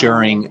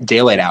during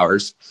daylight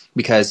hours,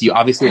 because you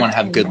obviously want to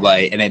have good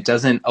light. And it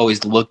doesn't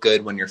always look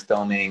good when you're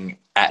filming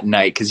at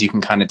night, because you can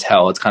kind of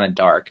tell it's kind of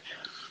dark.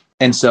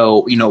 And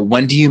so,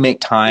 when do you make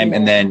time?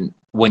 And then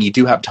when you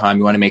do have time,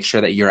 you want to make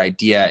sure that your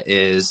idea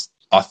is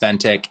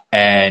authentic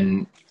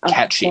and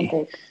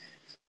catchy.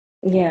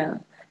 Yeah.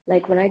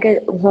 Like when I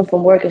get home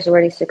from work, it's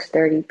already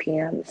 6:30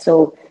 p.m.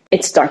 So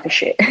it's dark as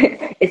shit.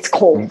 It's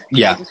cold.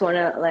 Yeah. I just want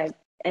to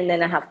and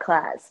then I have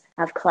class.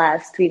 I have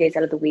class 3 days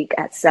out of the week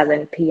at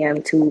 7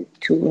 p.m. to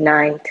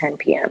 9, 10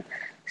 p.m.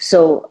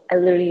 So I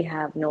literally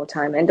have no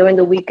time. And during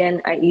the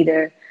weekend,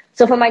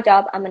 so for my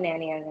job, I'm a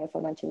nanny. I don't know if I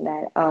mentioned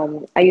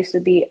that. I used to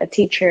be a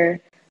teacher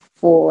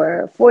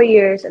for 4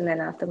 years, and then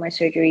after my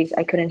surgeries,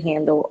 I couldn't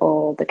handle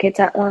all the kids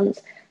at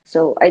once.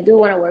 So I do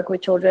want to work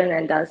with children,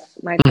 and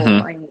that's my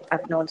goal.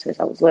 I've known since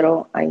I was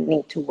little, I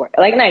need to work.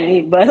 Not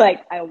need, but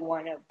I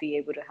want to be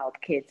able to help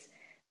kids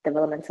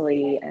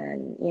developmentally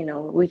and,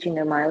 reaching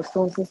their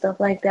milestones and stuff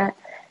like that.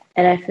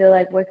 And I feel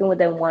like working with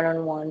them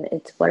one-on-one,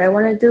 it's what I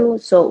want to do.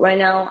 So right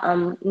now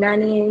I'm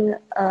nannying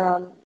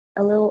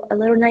a little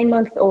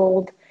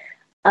 9-month-old.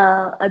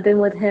 I've been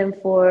with him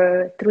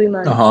for 3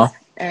 months,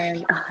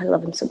 and I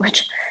love him so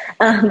much.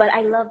 But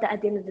I love that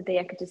at the end of the day,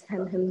 I could just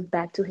hand him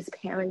back to his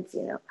parents,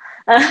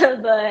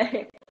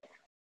 But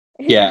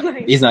yeah,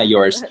 he's not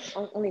yours.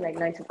 Only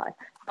 9 to 5.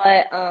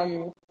 But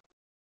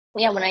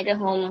when I get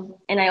home,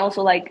 and I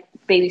also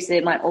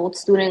babysit my old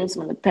students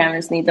when the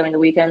parents need during the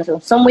weekends. So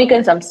some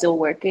weekends I'm still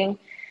working,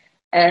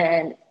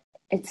 and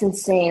it's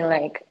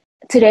insane.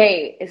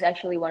 Today is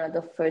actually one of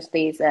the first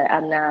days that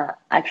I'm not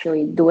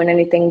actually doing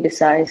anything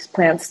besides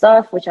plant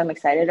stuff, which I'm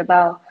excited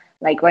about.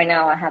 Like right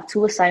now, I have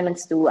 2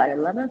 assignments due at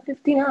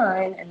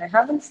 11:59, and I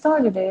haven't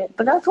started it.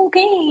 But that's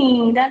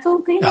okay. That's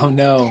okay. Oh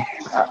no,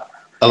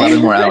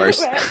 11 more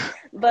hours. Right?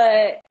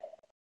 But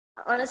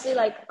honestly,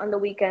 like on the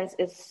weekends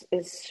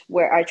is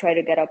where I try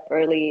to get up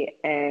early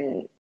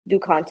and do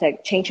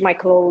content, change my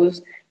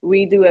clothes,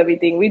 redo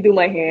everything, redo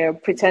my hair,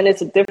 pretend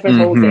it's a different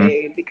whole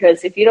day.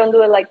 Because if you don't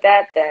do it like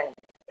that, then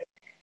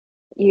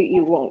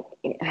you won't.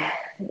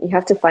 You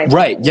have to find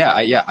Right.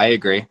 something. Yeah, I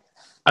agree.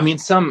 I mean,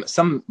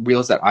 some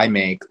reels that I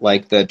make,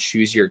 like the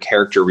choose your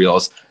character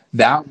reels,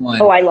 that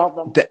one, Oh, I love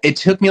them. it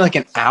took me like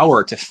an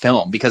hour to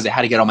film because I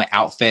had to get all my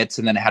outfits,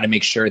 and then I had to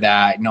make sure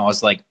that, I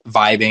was like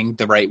vibing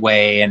the right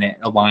way and it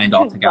aligned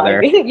all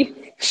together.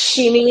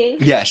 Shimmying.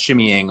 Yeah,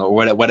 shimmying or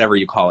whatever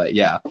you call it.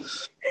 Yeah.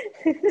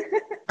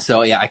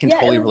 So yeah, I can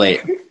totally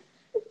relate.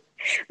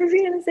 I was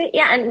gonna say,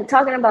 yeah, and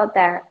talking about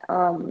that,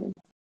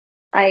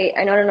 I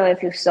don't know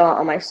if you saw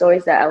on my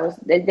stories that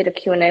they did a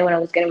Q&A when I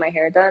was getting my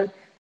hair done,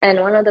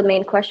 and one of the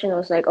main questions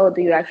was like, oh,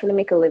 do you actually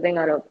make a living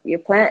out of your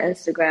plant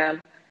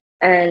Instagram?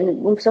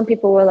 And some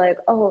people were like,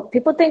 oh,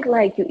 people think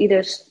like you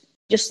either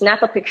just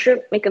snap a picture,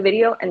 make a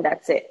video, and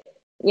that's it.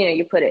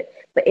 You put it.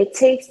 But it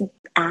takes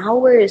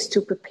hours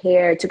to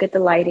prepare, to get the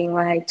lighting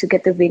right, to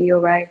get the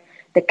video right,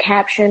 the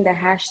caption, the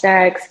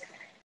hashtags,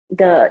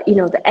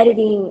 the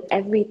editing,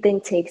 everything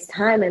takes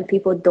time, and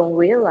people don't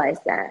realize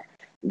that.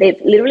 They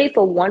literally,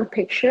 for one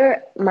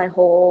picture, my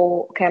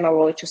whole camera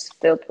roll is just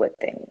filled with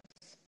things.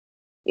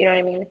 You know what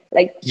I mean?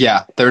 Like,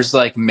 yeah, there's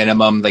like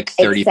minimum like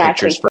 30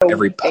 pictures for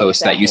every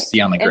post that you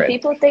see on the grid. And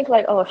people think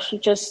like, oh,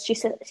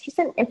 she's an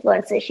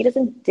influencer. She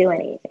doesn't do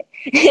anything,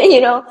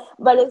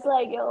 But it's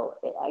like,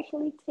 it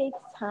actually takes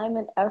time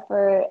and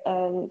effort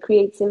and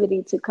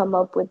creativity to come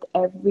up with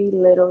every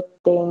little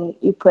thing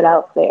you put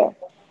out there.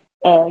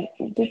 And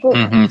people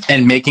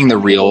and making the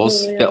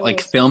reels, like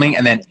filming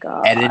and then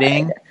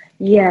editing.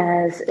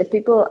 Yes,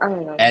 people, I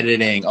don't know.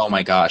 Editing, oh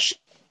my gosh.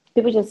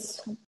 People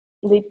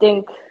they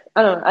think,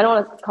 I don't know, I don't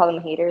want to call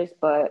them haters,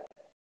 but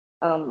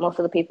most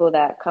of the people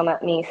that come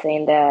at me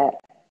saying that,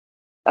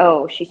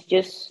 oh, she's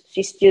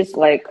just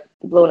like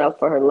blown up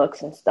for her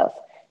looks and stuff.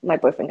 My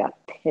boyfriend got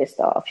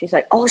pissed off. She's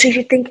like, oh, she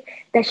should think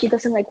that she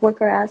doesn't like work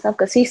her ass off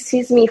because he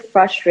sees me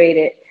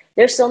frustrated.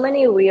 There's so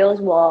many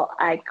reels while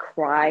I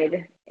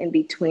cried in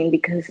between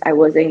because I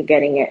wasn't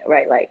getting it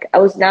right. Like I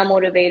was not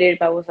motivated,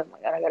 but I was like, oh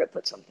my God, I gotta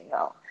put something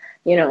out.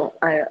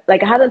 I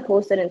haven't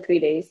posted in 3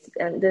 days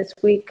and this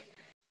week,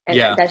 and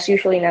that's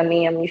usually not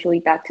me. I'm usually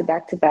back to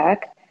back to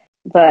back,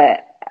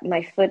 but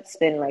my foot's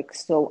been like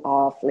so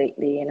off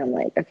lately, and I'm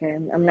like, okay,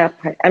 I'm not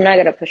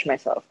gonna push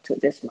myself to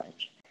this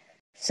much.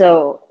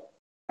 So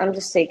I'm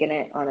just taking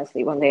it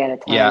honestly, one day at a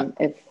time. Yeah.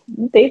 If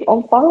they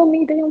unfollow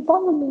me, they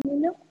unfollow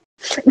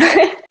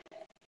me,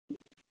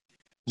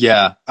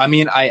 Yeah, I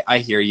mean, I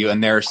hear you,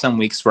 and there are some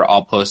weeks where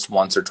I'll post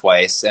once or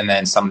twice, and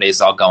then some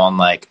days I'll go on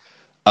like,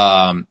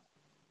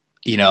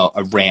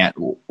 a rant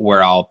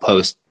where I'll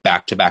post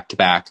back to back to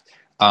back.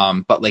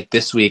 But like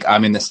this week,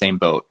 I'm in the same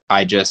boat.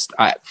 I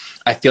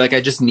feel like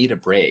I just need a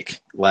break.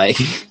 Like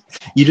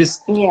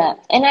Yeah,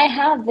 and I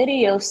have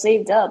videos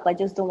saved up. I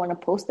just don't want to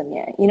post them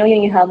yet.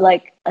 You have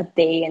like a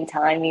day and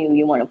time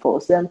you want to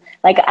post them.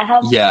 Like I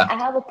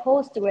have a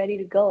post ready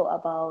to go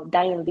about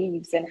dying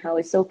leaves and how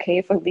it's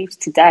okay for leaves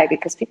to die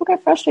because people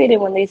get frustrated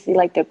when they see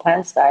like their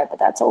plants die, but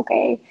that's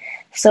okay.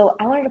 So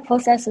I wanted to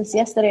post that since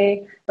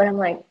yesterday, but I'm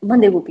like,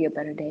 Monday will be a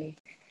better day.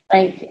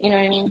 Like, you know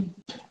what I mean?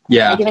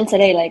 Yeah. Like even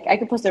today, like I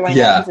could post it right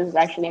now because this is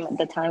actually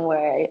the time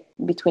where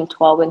between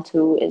 12 and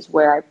 2 is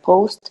where I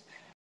post.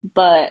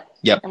 But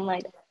I'm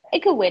like,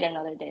 it could wait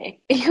another day.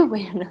 It could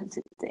wait another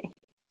day.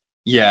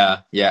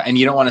 Yeah. And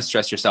you don't want to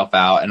stress yourself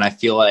out. And I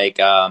feel like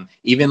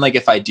even like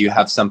if I do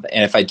have something,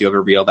 and if I do have a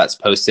reel that's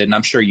posted, and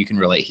I'm sure you can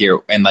relate here,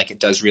 and like it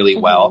does really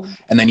well,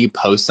 and then you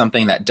post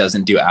something that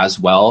doesn't do as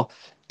well,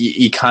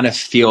 you kind of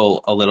feel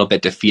a little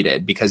bit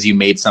defeated because you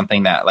made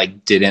something that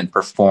like didn't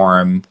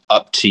perform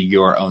up to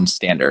your own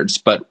standards.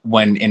 But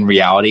when in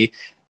reality,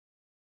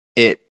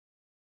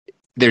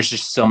 there's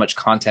just so much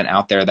content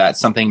out there that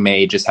something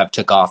may just have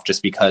took off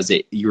just because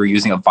you were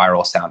using a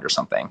viral sound or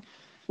something.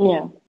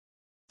 Yeah,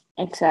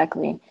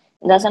 exactly.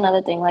 And that's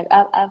another thing. Like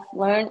I've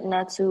learned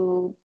not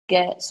to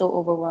get so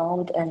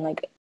overwhelmed and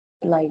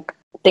like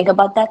think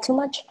about that too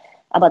much,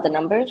 about the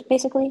numbers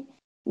basically.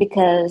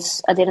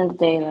 Because at the end of the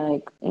day,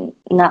 like,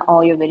 not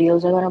all your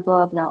videos are going to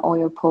blow up. Not all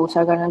your posts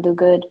are going to do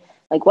good.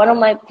 Like, one of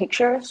my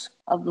pictures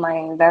of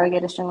my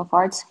variegated string of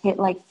hearts hit,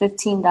 like,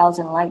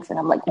 15,000 likes. And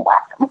I'm like,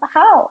 what?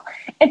 How?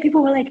 And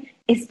people were like,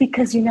 it's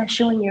because you're not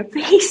showing your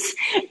face.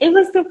 It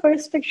was the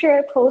first picture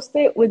I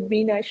posted with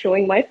me not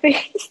showing my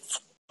face.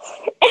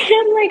 And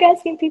I'm, like,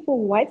 asking people,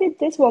 why did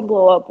this one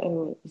blow up?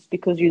 And it's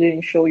because you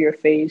didn't show your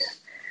face.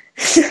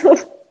 So,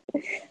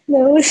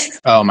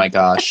 oh, my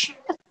gosh.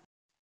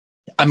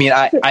 I mean,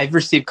 I've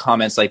received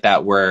comments like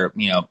that where,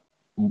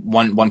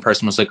 one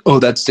person was like, oh,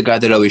 that's the guy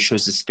that always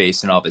shows his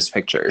face in all of his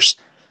pictures.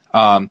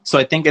 So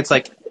I think it's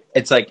like,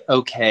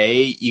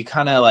 okay, you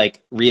kind of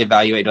like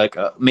reevaluate, like,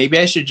 maybe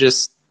I should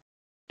just,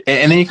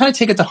 and then you kind of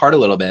take it to heart a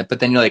little bit, but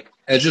then you're like,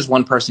 it's just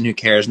one person who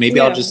cares. Maybe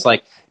I'll just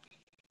like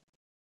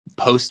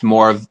post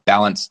more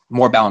balanced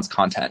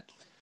content.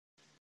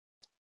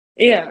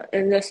 Yeah,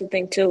 and that's the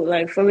thing too.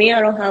 Like for me, I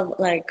don't have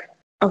like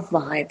a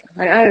vibe.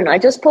 I don't know. I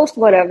just post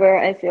whatever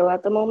I feel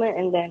at the moment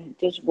and then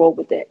just roll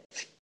with it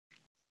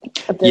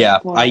at this Yeah,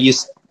 point.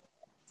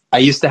 I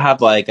used to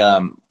have like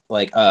a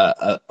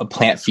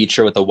plant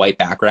feature with a white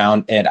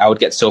background, and I would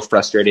get so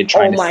frustrated Oh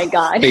trying to my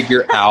God.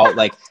 figure out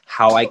like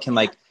how I can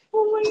like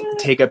Oh my God.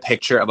 take a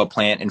picture of a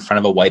plant in front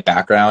of a white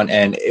background,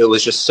 and it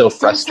was just so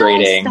That's how I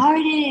frustrating.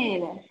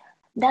 started.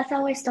 That's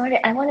how I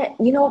started. I want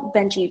to,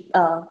 Benji,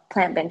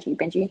 plant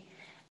Benji.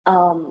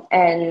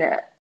 And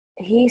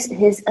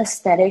his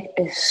aesthetic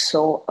is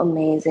so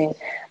amazing.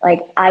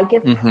 Like I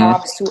give Hmm.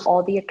 props to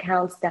all the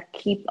accounts that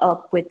keep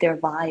up with their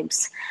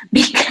vibes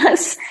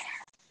because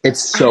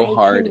It's so I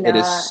hard. It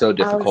is cannot. so I was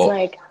difficult.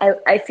 like,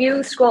 if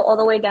you scroll all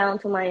the way down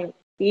to my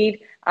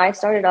feed, I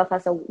started off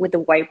with a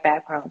white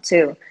background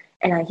too,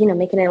 and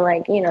making it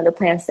like the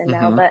plants stand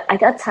out. Hmm. But I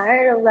got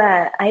tired of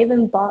that. I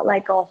even bought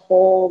like a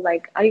whole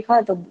like how do you call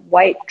it, the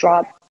white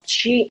drop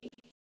sheet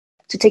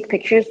to take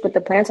pictures with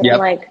the plants, and I'm Yep,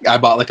 like, I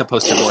bought like a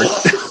poster board.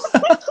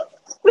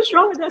 what's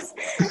wrong with us?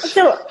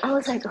 So I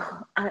was like,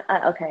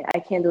 oh, okay, I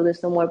can't do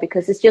this no more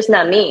because it's just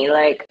not me.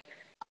 Like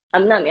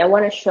I'm not me. I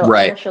want to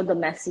Right, show the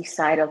messy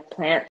side of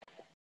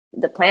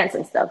the plants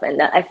and stuff,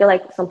 and I feel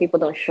like some people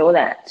don't show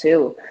that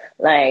too.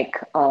 Like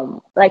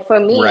for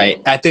right.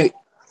 me, I think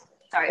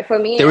sorry, for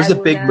me, there I was a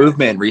would big not.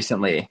 movement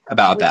recently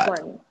about Which that,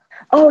 one?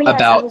 Oh yes, I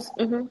about was.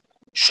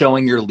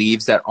 showing your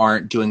leaves that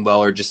aren't doing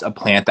well, or just a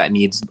plant that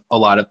needs a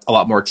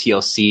lot more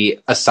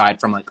TLC aside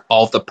from like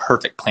all the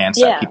perfect plants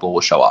that Yeah. people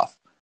will show off.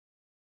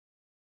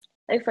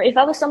 Like if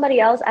I was somebody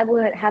else, I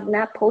would have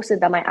not posted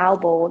that my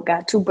elbow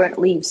got two burnt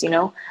leaves.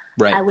 I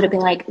Right. would have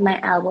been like,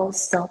 my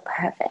elbow's so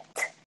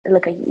perfect.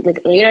 Look at you,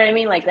 you know what I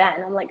mean, like that.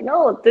 And I'm like,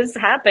 no, this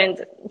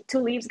happened. Two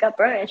leaves got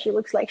burnt, and she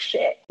looks like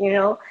shit.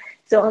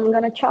 So I'm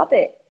gonna chop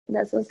it.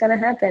 That's what's gonna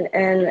happen.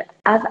 And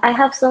I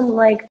have some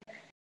like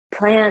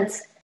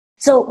plants.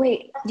 So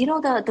wait,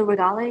 the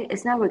regale?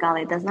 It's not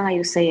regale. That's not how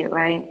you say it,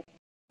 right?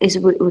 It's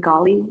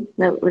regale,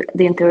 the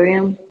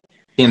Anthurium,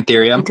 The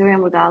Ethereum,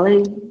 Anthurium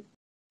regale.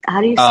 How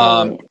do you say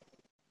um,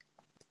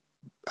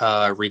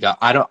 it? Riga.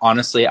 I don't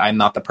honestly. I'm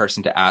not the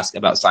person to ask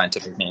about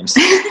scientific names.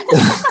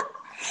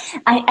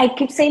 I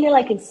keep saying it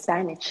like in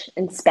Spanish,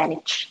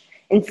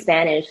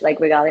 like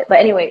regale. But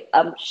anyway,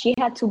 she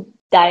had two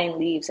dying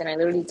leaves, and I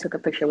literally took a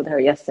picture with her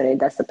yesterday.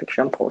 That's the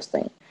picture I'm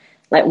posting,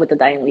 like with the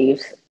dying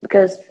leaves,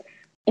 because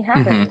it Hmm.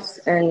 happens,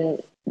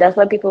 and that's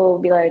why people will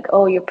be like,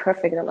 "Oh, you're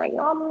perfect." And I'm like,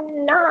 "No,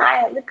 I'm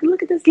not.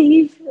 Look at this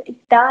leaf.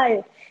 It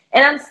died."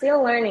 And I'm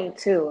still learning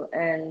too.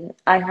 And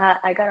I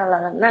got a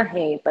lot of not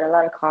hate, but a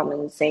lot of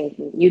comments saying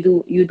you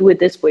do it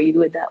this way, you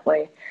do it that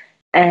way.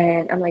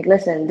 And I'm like,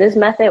 listen, this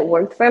method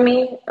worked for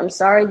me. I'm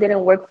sorry it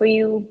didn't work for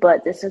you,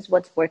 but this is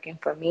what's working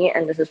for me,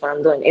 and this is what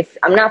I'm doing. If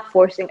I'm not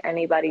forcing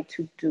anybody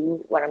to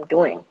do what I'm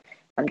doing,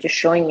 I'm just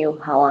showing you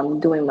how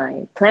I'm doing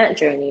my plant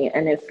journey.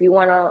 And if you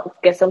want to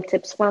get some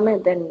tips from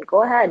it, then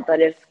go ahead.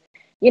 But if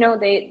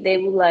they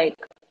will like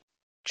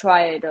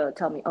try to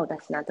tell me, oh,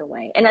 that's not the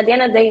way. And at the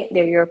end of the day,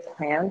 they're your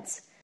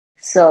plants.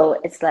 So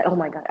it's like, oh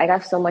my God, I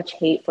got so much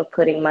hate for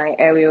putting my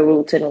aerial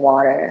roots in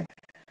water.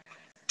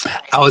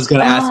 I was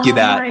going to ask you Oh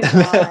that. my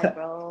God,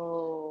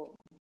 bro.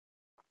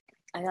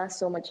 I got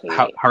so much hate.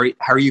 How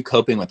are you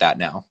coping with that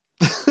now?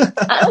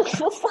 I don't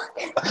give a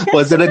fuck.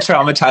 Was it a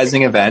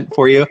traumatizing event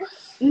for you?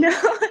 No,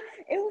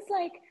 it was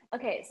like,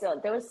 okay, so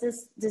there was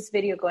this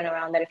video going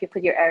around that if you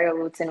put your aerial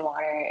roots in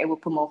water, it will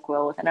promote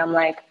growth. And I'm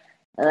like,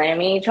 let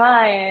me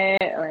try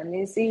it. Let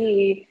me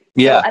see. So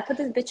Yeah. I put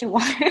this bitch in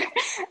water.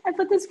 I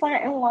put this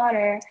plant in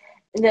water,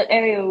 the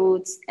aerial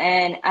roots,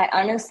 and I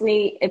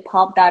honestly, it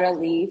popped out a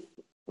leaf,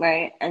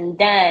 right? And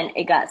then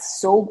it got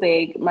so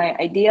big. My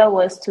idea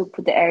was to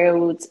put the aerial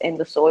roots in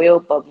the soil,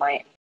 but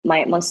my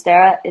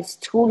monstera is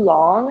too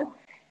long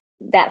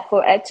that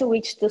for it to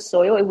reach the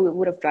soil, it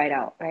would have dried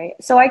out, right?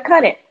 So I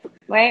cut it,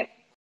 right?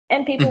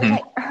 And people were Hmm.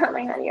 like, "Oh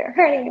my God, you're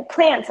hurting your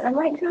plants," and I'm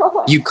like,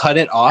 "No." You cut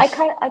it off? I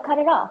cut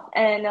it off,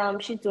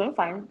 and she's doing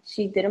fine.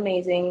 She did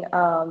amazing.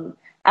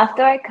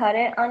 After I cut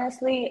it,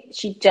 honestly,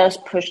 she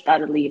just pushed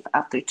out a leaf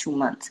after 2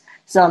 months.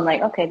 So I'm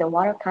like, okay, the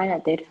water kind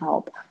of did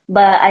help,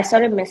 but I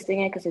started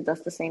misting it because it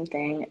does the same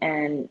thing,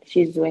 and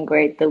she's doing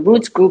great. The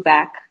roots grew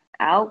back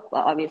out,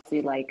 but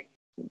obviously like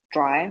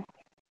dry,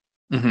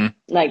 Hmm.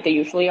 like they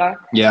usually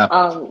are. Yeah.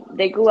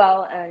 They grew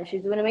out, and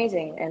she's doing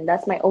amazing. And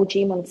that's my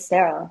OG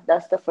Monstera.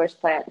 That's the first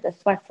plant.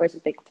 That's my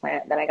first big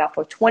plant that I got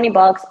for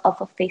 $20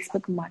 off of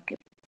Facebook Market.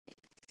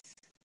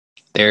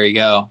 There you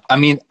go. I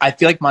mean, I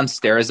feel like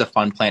Monstera is a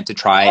fun plant to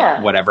try Yeah,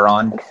 whatever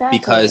on exactly.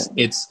 because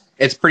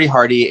it's pretty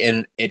hardy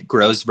and it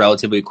grows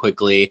relatively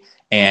quickly.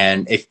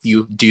 And if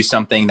you do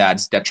something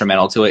that's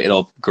detrimental to it,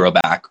 it'll grow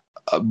back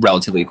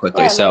relatively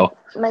quickly. Yeah, So,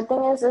 my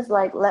thing is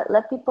like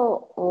let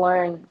people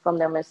learn from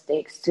their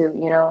mistakes too.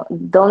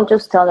 Don't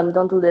just tell them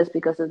don't do this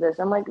because of this.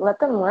 I'm like let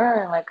them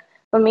learn. Like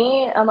for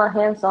me, I'm a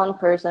hands-on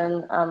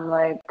person. I'm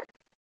like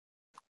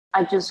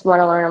I just want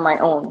to learn on my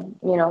own.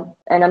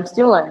 And I'm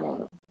still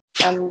learning.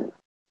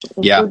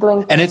 I'm Yeah. still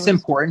doing And it's things.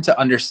 important to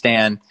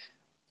understand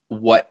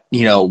what,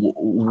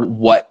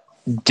 what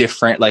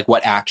different, like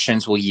what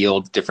actions will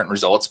yield different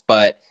results.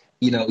 But,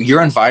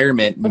 your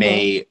environment Mm-hmm.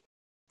 may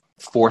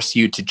force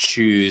you to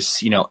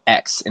choose,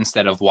 X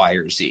instead of Y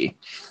or Z.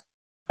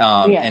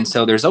 Yeah. And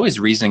so there's always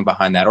reasoning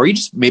behind that. Or you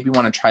just maybe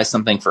want to try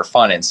something for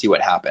fun and see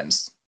what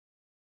happens.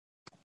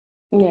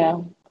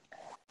 Yeah.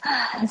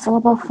 It's all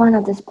about fun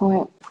at this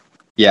point.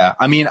 Yeah.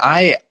 I mean,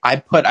 I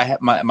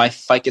have my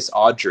ficus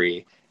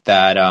Audrey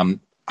that,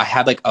 I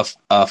had like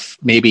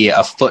maybe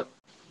a foot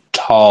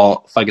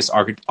tall ficus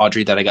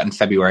Audrey that I got in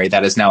February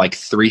that is now like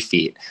 3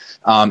 feet.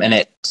 And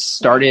it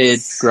started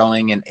Nice.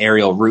 growing an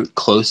aerial root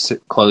close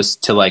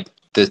to like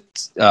the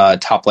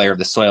top layer of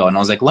the soil. And I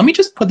was like, let me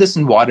just put this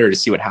in water to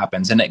see what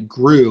happens. And it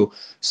grew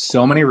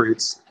so many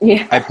roots.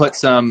 Yeah. I put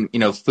some,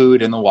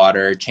 food in the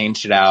water,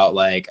 changed it out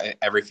like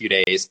every few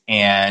days.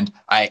 And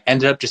I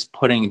ended up just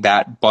putting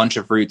that bunch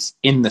of roots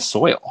in the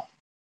soil.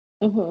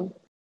 Mm-hmm.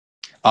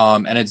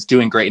 And it's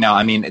doing great now.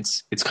 I mean,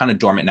 it's kind of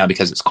dormant now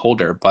because it's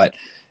colder, but,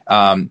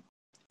 um,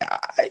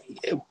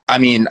 I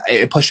mean,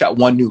 it pushed out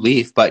one new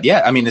leaf, but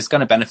yeah, I mean, it's going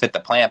to benefit the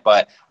plant.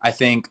 But I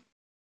think,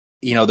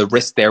 the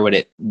risk there with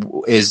it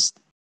is,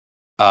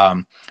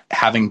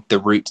 having the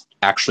root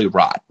actually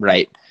rot,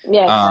 right?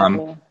 Yeah, Um,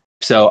 exactly.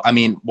 so, I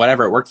mean,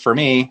 whatever, it worked for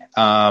me.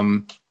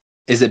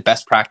 Is it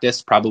best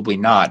practice? Probably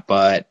not.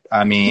 But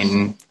I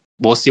mean,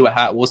 we'll see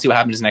we'll see what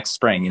happens next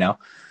spring.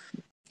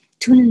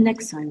 Tune in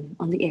next time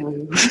on the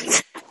aerial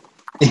roots.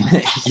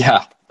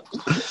 Yeah.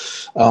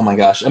 Oh my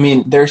gosh. I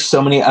mean, there's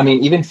so many. I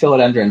mean, even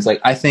philodendrons.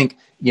 Like, I think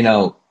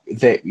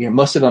that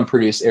most of them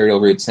produce aerial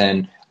roots,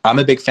 and I'm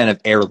a big fan of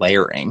air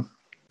layering.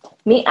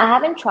 Me, I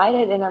haven't tried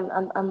it, and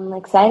I'm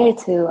excited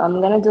to.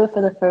 I'm gonna do it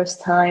for the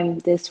first time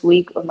this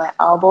week with my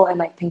elbow and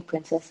my pink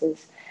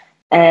princesses,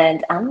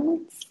 and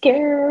I'm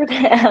scared.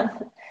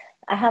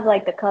 I have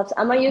like the cups.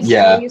 I'm gonna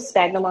Yeah, use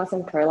sphagnum moss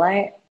and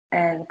perlite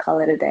and call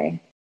it a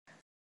day.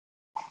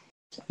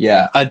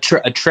 yeah. A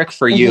trick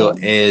for you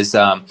Mm-hmm. is,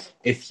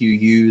 if you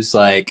use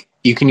like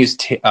you can use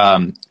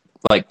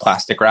like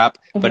plastic wrap,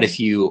 but Mm-hmm. if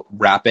you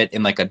wrap it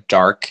in like a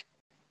dark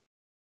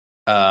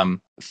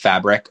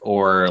fabric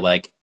or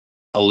like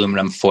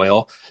aluminum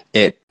foil,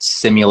 it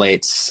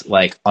simulates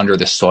like under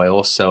the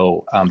soil,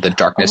 so the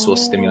darkness will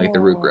stimulate the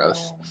root growth.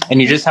 Oh,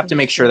 And you just have to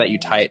make sure that you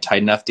tie interesting. it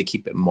tight enough to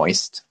keep it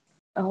moist,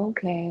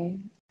 Okay.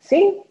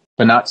 See,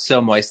 but not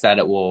so moist that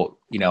it will,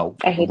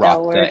 I hate that rot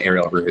the word.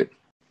 aerial root.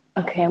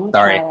 Okay, I'm gonna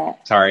Sorry, try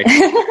sorry.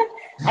 that.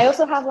 I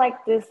also have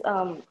like this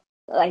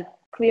like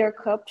clear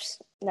cups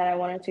that I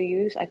wanted to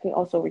use. I can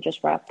also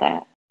just wrap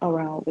that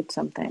around with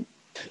something.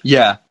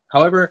 Yeah.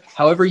 However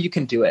you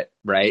can do it,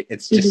 right?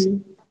 It's just, Hmm.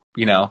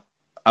 you know,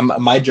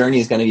 my journey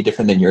is going to be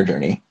different than your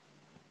journey,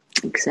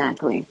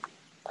 Exactly.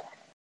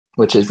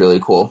 which is really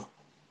cool.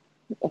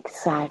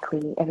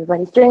 Exactly.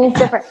 Everybody's journey is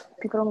different.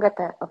 People don't get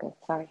that. Okay,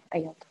 sorry. I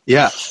yelled.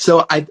 Yeah.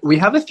 So we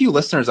have a few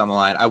listeners on the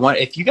line.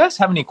 If you guys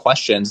have any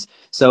questions.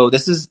 So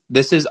this is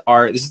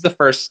the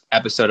first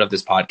episode of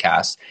this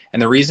podcast,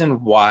 and the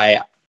reason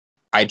why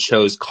I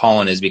chose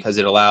Colin is because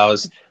it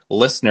allows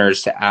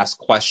listeners to ask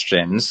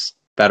questions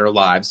that are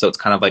live. So it's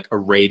kind of like a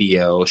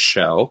radio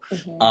show.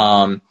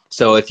 Hmm.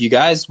 So if you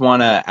guys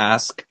want to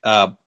ask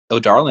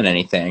Odarlyn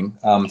anything,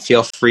 um,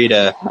 feel free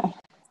to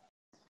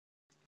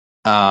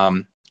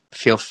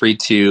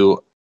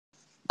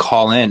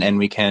call in and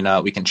we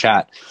can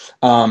chat.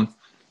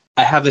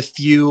 I have a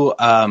few,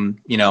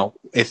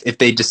 if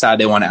they decide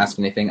they want to ask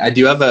anything, I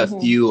do have a Hmm.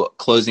 few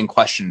closing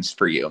questions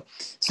for you.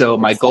 So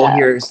my What's goal up?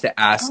 here is to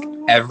ask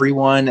Oh.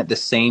 everyone the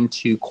same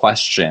two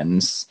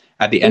questions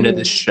at the end of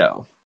the Hmm.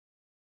 show.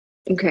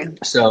 Okay.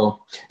 So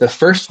the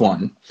first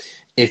one,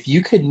 if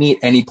you could meet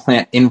any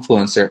plant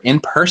influencer in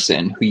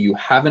person who you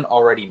haven't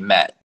already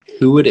met,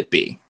 who would it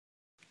be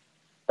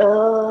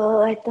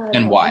Oh, I thought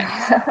and why?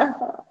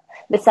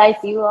 besides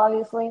you,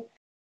 obviously.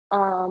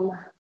 Um.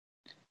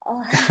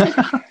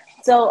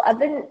 So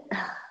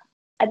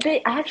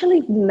I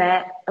actually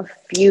met a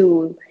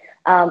few.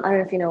 I don't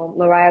know if you know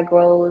Mariah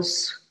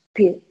Grows,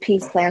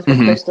 Peace Plants with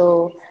Hmm.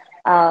 Crystal.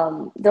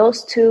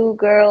 Those two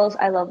girls,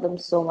 I love them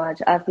so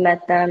much. I've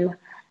met them,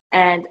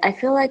 and I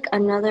feel like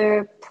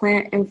another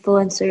plant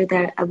influencer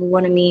that I would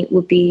want to meet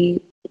would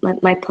be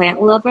my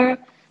plant lover,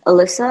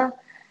 Alyssa.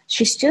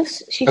 She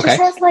just Okay.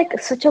 has like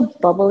such a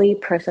bubbly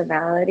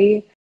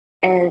personality,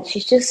 and she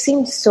just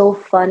seems so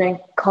fun and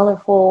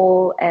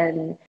colorful.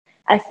 And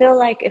I feel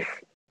like if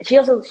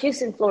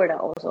she's in Florida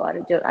also. I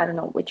don't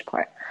know which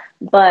part,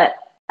 but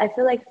I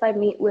feel like if I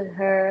meet with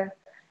her,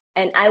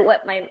 and I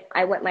wet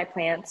my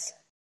plants.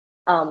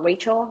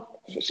 Rachel,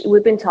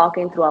 we've been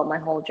talking throughout my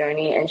whole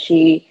journey, and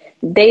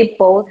they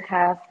both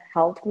have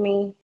helped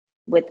me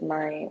with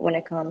my when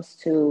it comes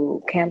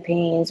to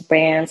campaigns,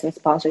 brands, and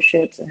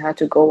sponsorships, and how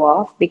to go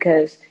off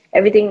because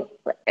everything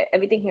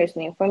here is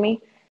new for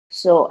me.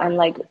 So I'm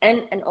like,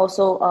 and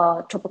also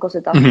Tropical Hmm.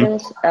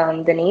 Seductions,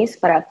 Denise,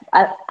 but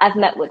I've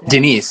met with her.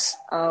 Denise.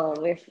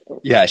 We're, Yeah, she's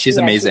yeah, she's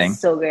amazing.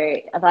 so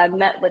great. I've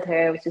met with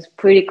her, which is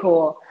pretty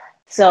cool.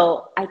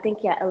 So I think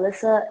yeah,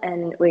 Alyssa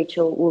and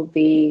Rachel will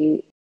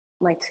be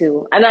my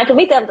two. I mean, I can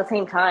meet them at the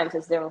same time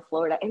since they're in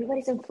Florida.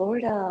 Everybody's in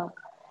Florida.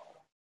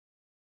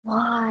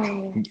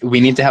 Why? We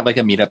need to have like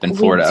a meetup in We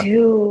Florida.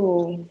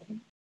 do.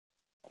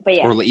 But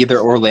yeah. Or either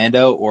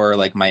Orlando or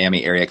like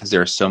Miami area, because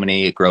there are so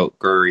many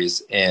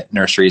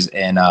nurseries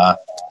in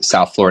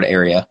South Florida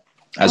area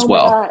as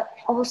well. Oh my God.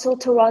 Also,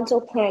 Toronto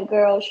plant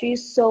girl.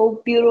 She's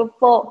so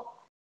beautiful.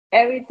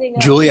 Everything.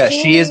 Julia,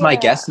 she is my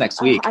guest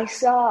next week. I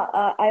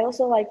saw. I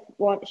also like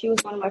she was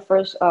one of my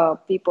first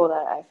people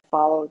that I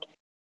followed,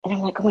 and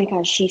I'm like, oh my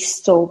God,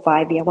 she's so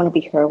vibey. I want to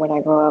be her when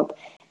I grow up.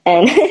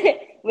 And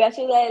we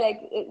actually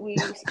we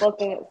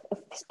spoke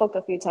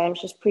a few times.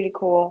 She's pretty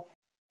cool.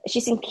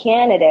 She's in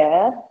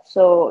Canada,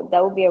 so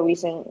that would be a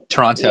reason.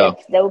 Toronto.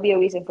 Yeah, that would be a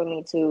reason for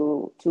me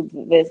to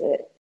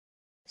visit.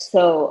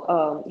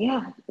 So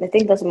yeah, I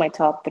think those are my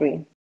top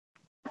three.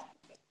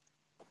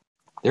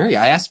 There you go.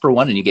 I asked for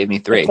one and you gave me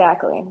three.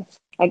 Exactly.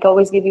 I can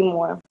always give you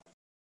more.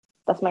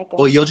 That's my thing.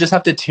 Well, you'll just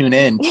have to tune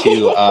in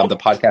to the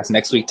podcast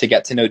next week to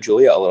get to know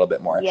Julia a little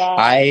bit more.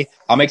 Yes.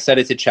 I'm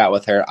excited to chat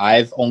with her.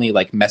 I've only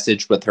like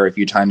messaged with her a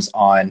few times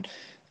on,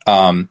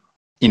 on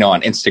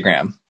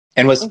Instagram.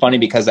 And it was funny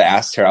because I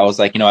asked her, I was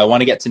like, I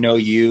want to get to know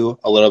you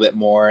a little bit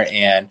more.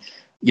 And,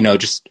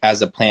 just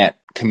as a plant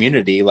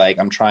community, like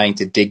I'm trying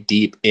to dig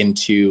deep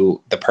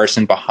into the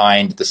person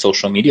behind the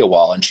social media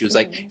wall. And she was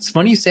like, it's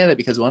funny you say that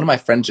because one of my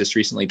friends just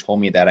recently told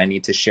me that I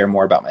need to share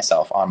more about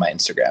myself on my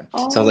Instagram.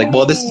 So I was like,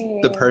 well, this is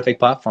the perfect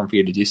platform for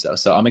you to do so.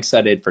 So I'm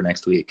excited for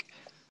next week.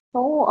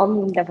 Oh,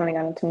 I'm definitely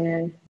going to tune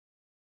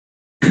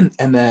in.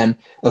 And then,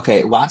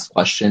 okay, last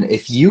question.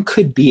 If you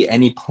could be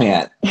any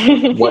plant,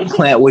 what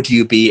plant would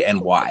you be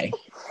and why?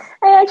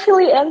 I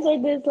actually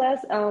answered this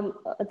last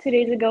 2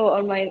 days ago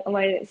on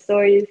my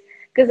stories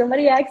because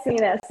somebody asked me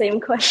that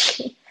same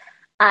question.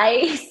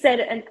 I said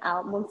an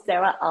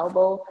Monstera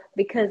albo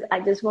because I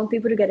just want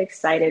people to get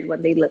excited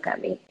when they look at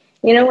me.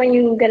 When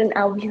you get an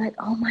albo, you're like,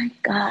 oh my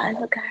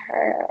God, look at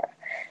her.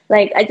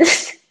 Like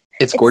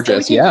it's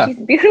gorgeous, so yeah. She's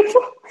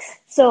beautiful.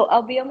 So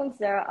I'll be a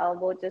Monstera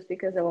albo just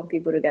because I want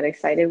people to get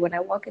excited when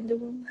I walk in the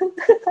room.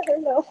 I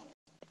don't know.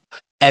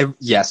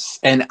 Yes,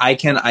 and I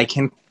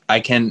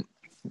can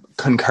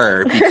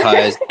concur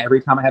because every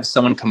time I have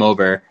someone come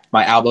over,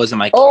 my elbows and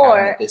my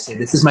cat, they say,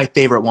 this is my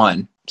favorite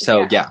one.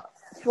 So yeah.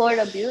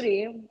 Florida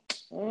Beauty.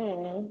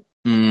 Yeah.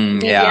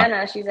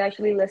 Viviana, she's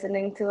actually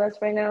listening to us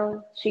right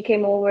now. She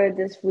came over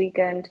this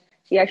weekend.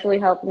 She actually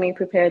helped me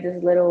prepare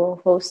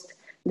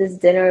this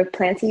dinner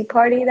planty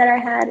party that I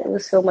had. It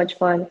was so much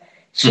fun.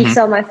 She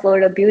saw my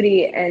Florida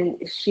Beauty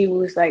and she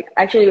was like,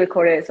 actually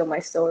recorded it on my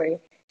story.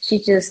 She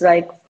just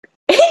like,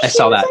 I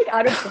saw that. Like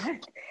out of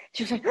breath.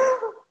 She was like,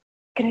 oh,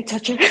 can I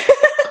touch her? I'm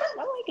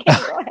like,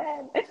 yeah,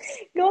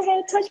 go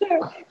ahead, touch her.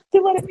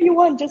 Do whatever you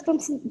want. Just don't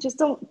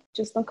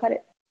cut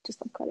it. Just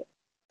don't cut it.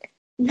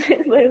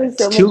 But it was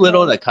so it's too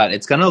little to cut.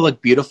 It's gonna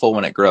look beautiful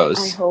when it grows.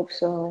 I hope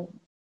so.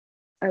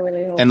 I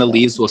really hope so. And the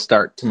leaves will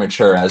start to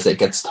mature as it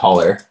gets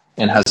taller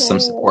and has some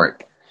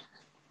support.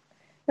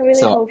 I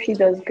really hope she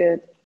does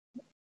good.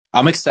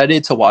 I'm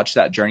excited to watch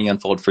that journey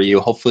unfold for you.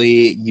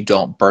 Hopefully you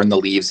don't burn the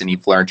leaves and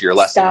you've learned your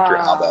lesson with your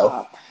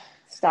elbow.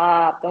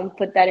 Stop. Don't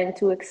put that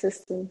into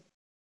existence.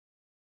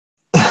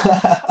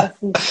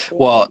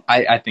 Well,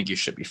 I think you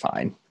should be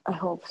fine. I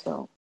hope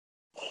so.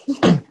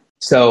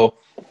 So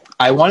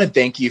I want to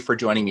thank you for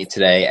joining me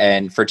today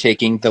and for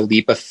taking the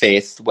leap of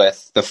faith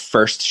with the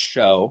first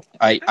show.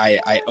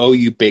 I owe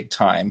you big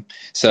time.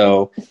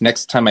 So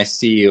next time I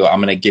see you, I'm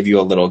going to give you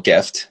a little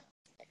gift.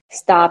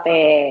 Stop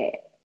it.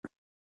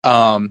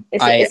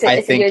 Is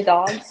it your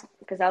dogs?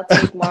 Because I'll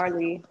take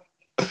Marley.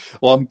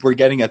 Well, we're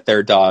getting a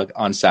third dog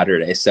on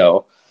Saturday,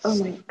 so.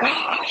 Oh my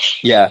gosh!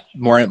 Yeah,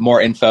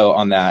 more info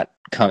on that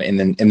come in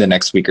the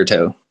next week or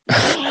two.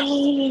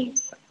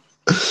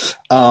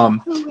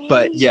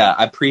 But yeah,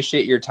 I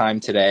appreciate your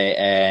time today,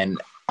 and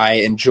I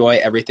enjoy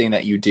everything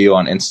that you do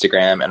on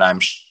Instagram, and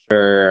I'm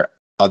sure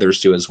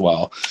others do as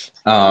well.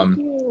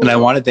 And I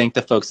want to thank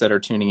the folks that are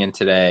tuning in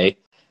today.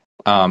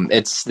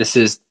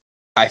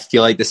 I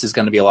feel like this is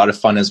going to be a lot of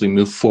fun as we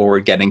move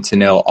forward, getting to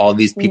know all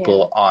these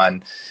people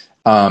on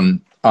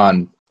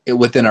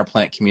within our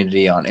plant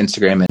community on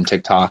Instagram and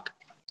TikTok.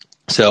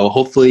 So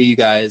hopefully you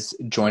guys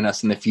join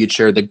us in the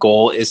future. The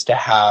goal is to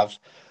have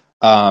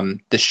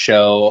the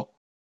show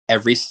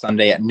every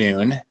Sunday at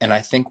noon, and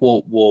I think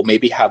we'll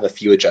maybe have a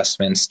few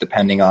adjustments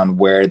depending on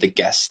where the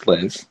guests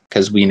live,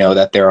 because we know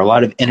that there are a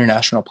lot of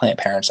international plant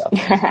parents out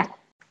there.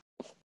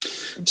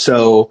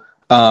 So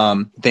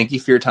thank you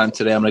for your time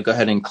today. I'm going to go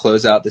ahead and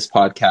close out this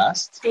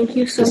podcast. Thank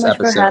you so much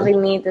for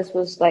having me. This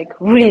was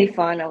really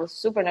fun. I was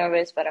super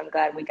nervous, but I'm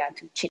glad we got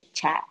to chit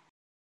chat.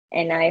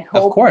 And I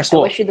hope, of course. I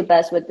wish you the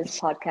best with this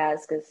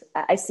podcast because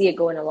I see it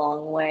going a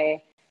long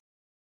way.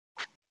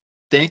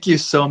 Thank you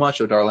so much,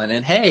 Odarlyn.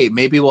 And hey,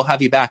 maybe we'll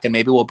have you back and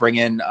maybe we'll bring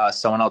in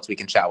someone else we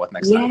can chat with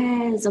next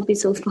time. Yes, it'll be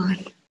so fun.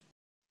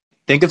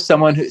 Think of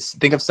someone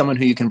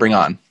who you can bring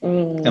on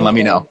and let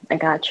me know. I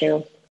got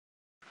you.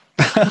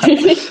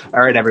 All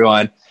right,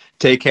 everyone.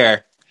 Take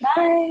care.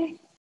 Bye.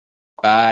 Bye.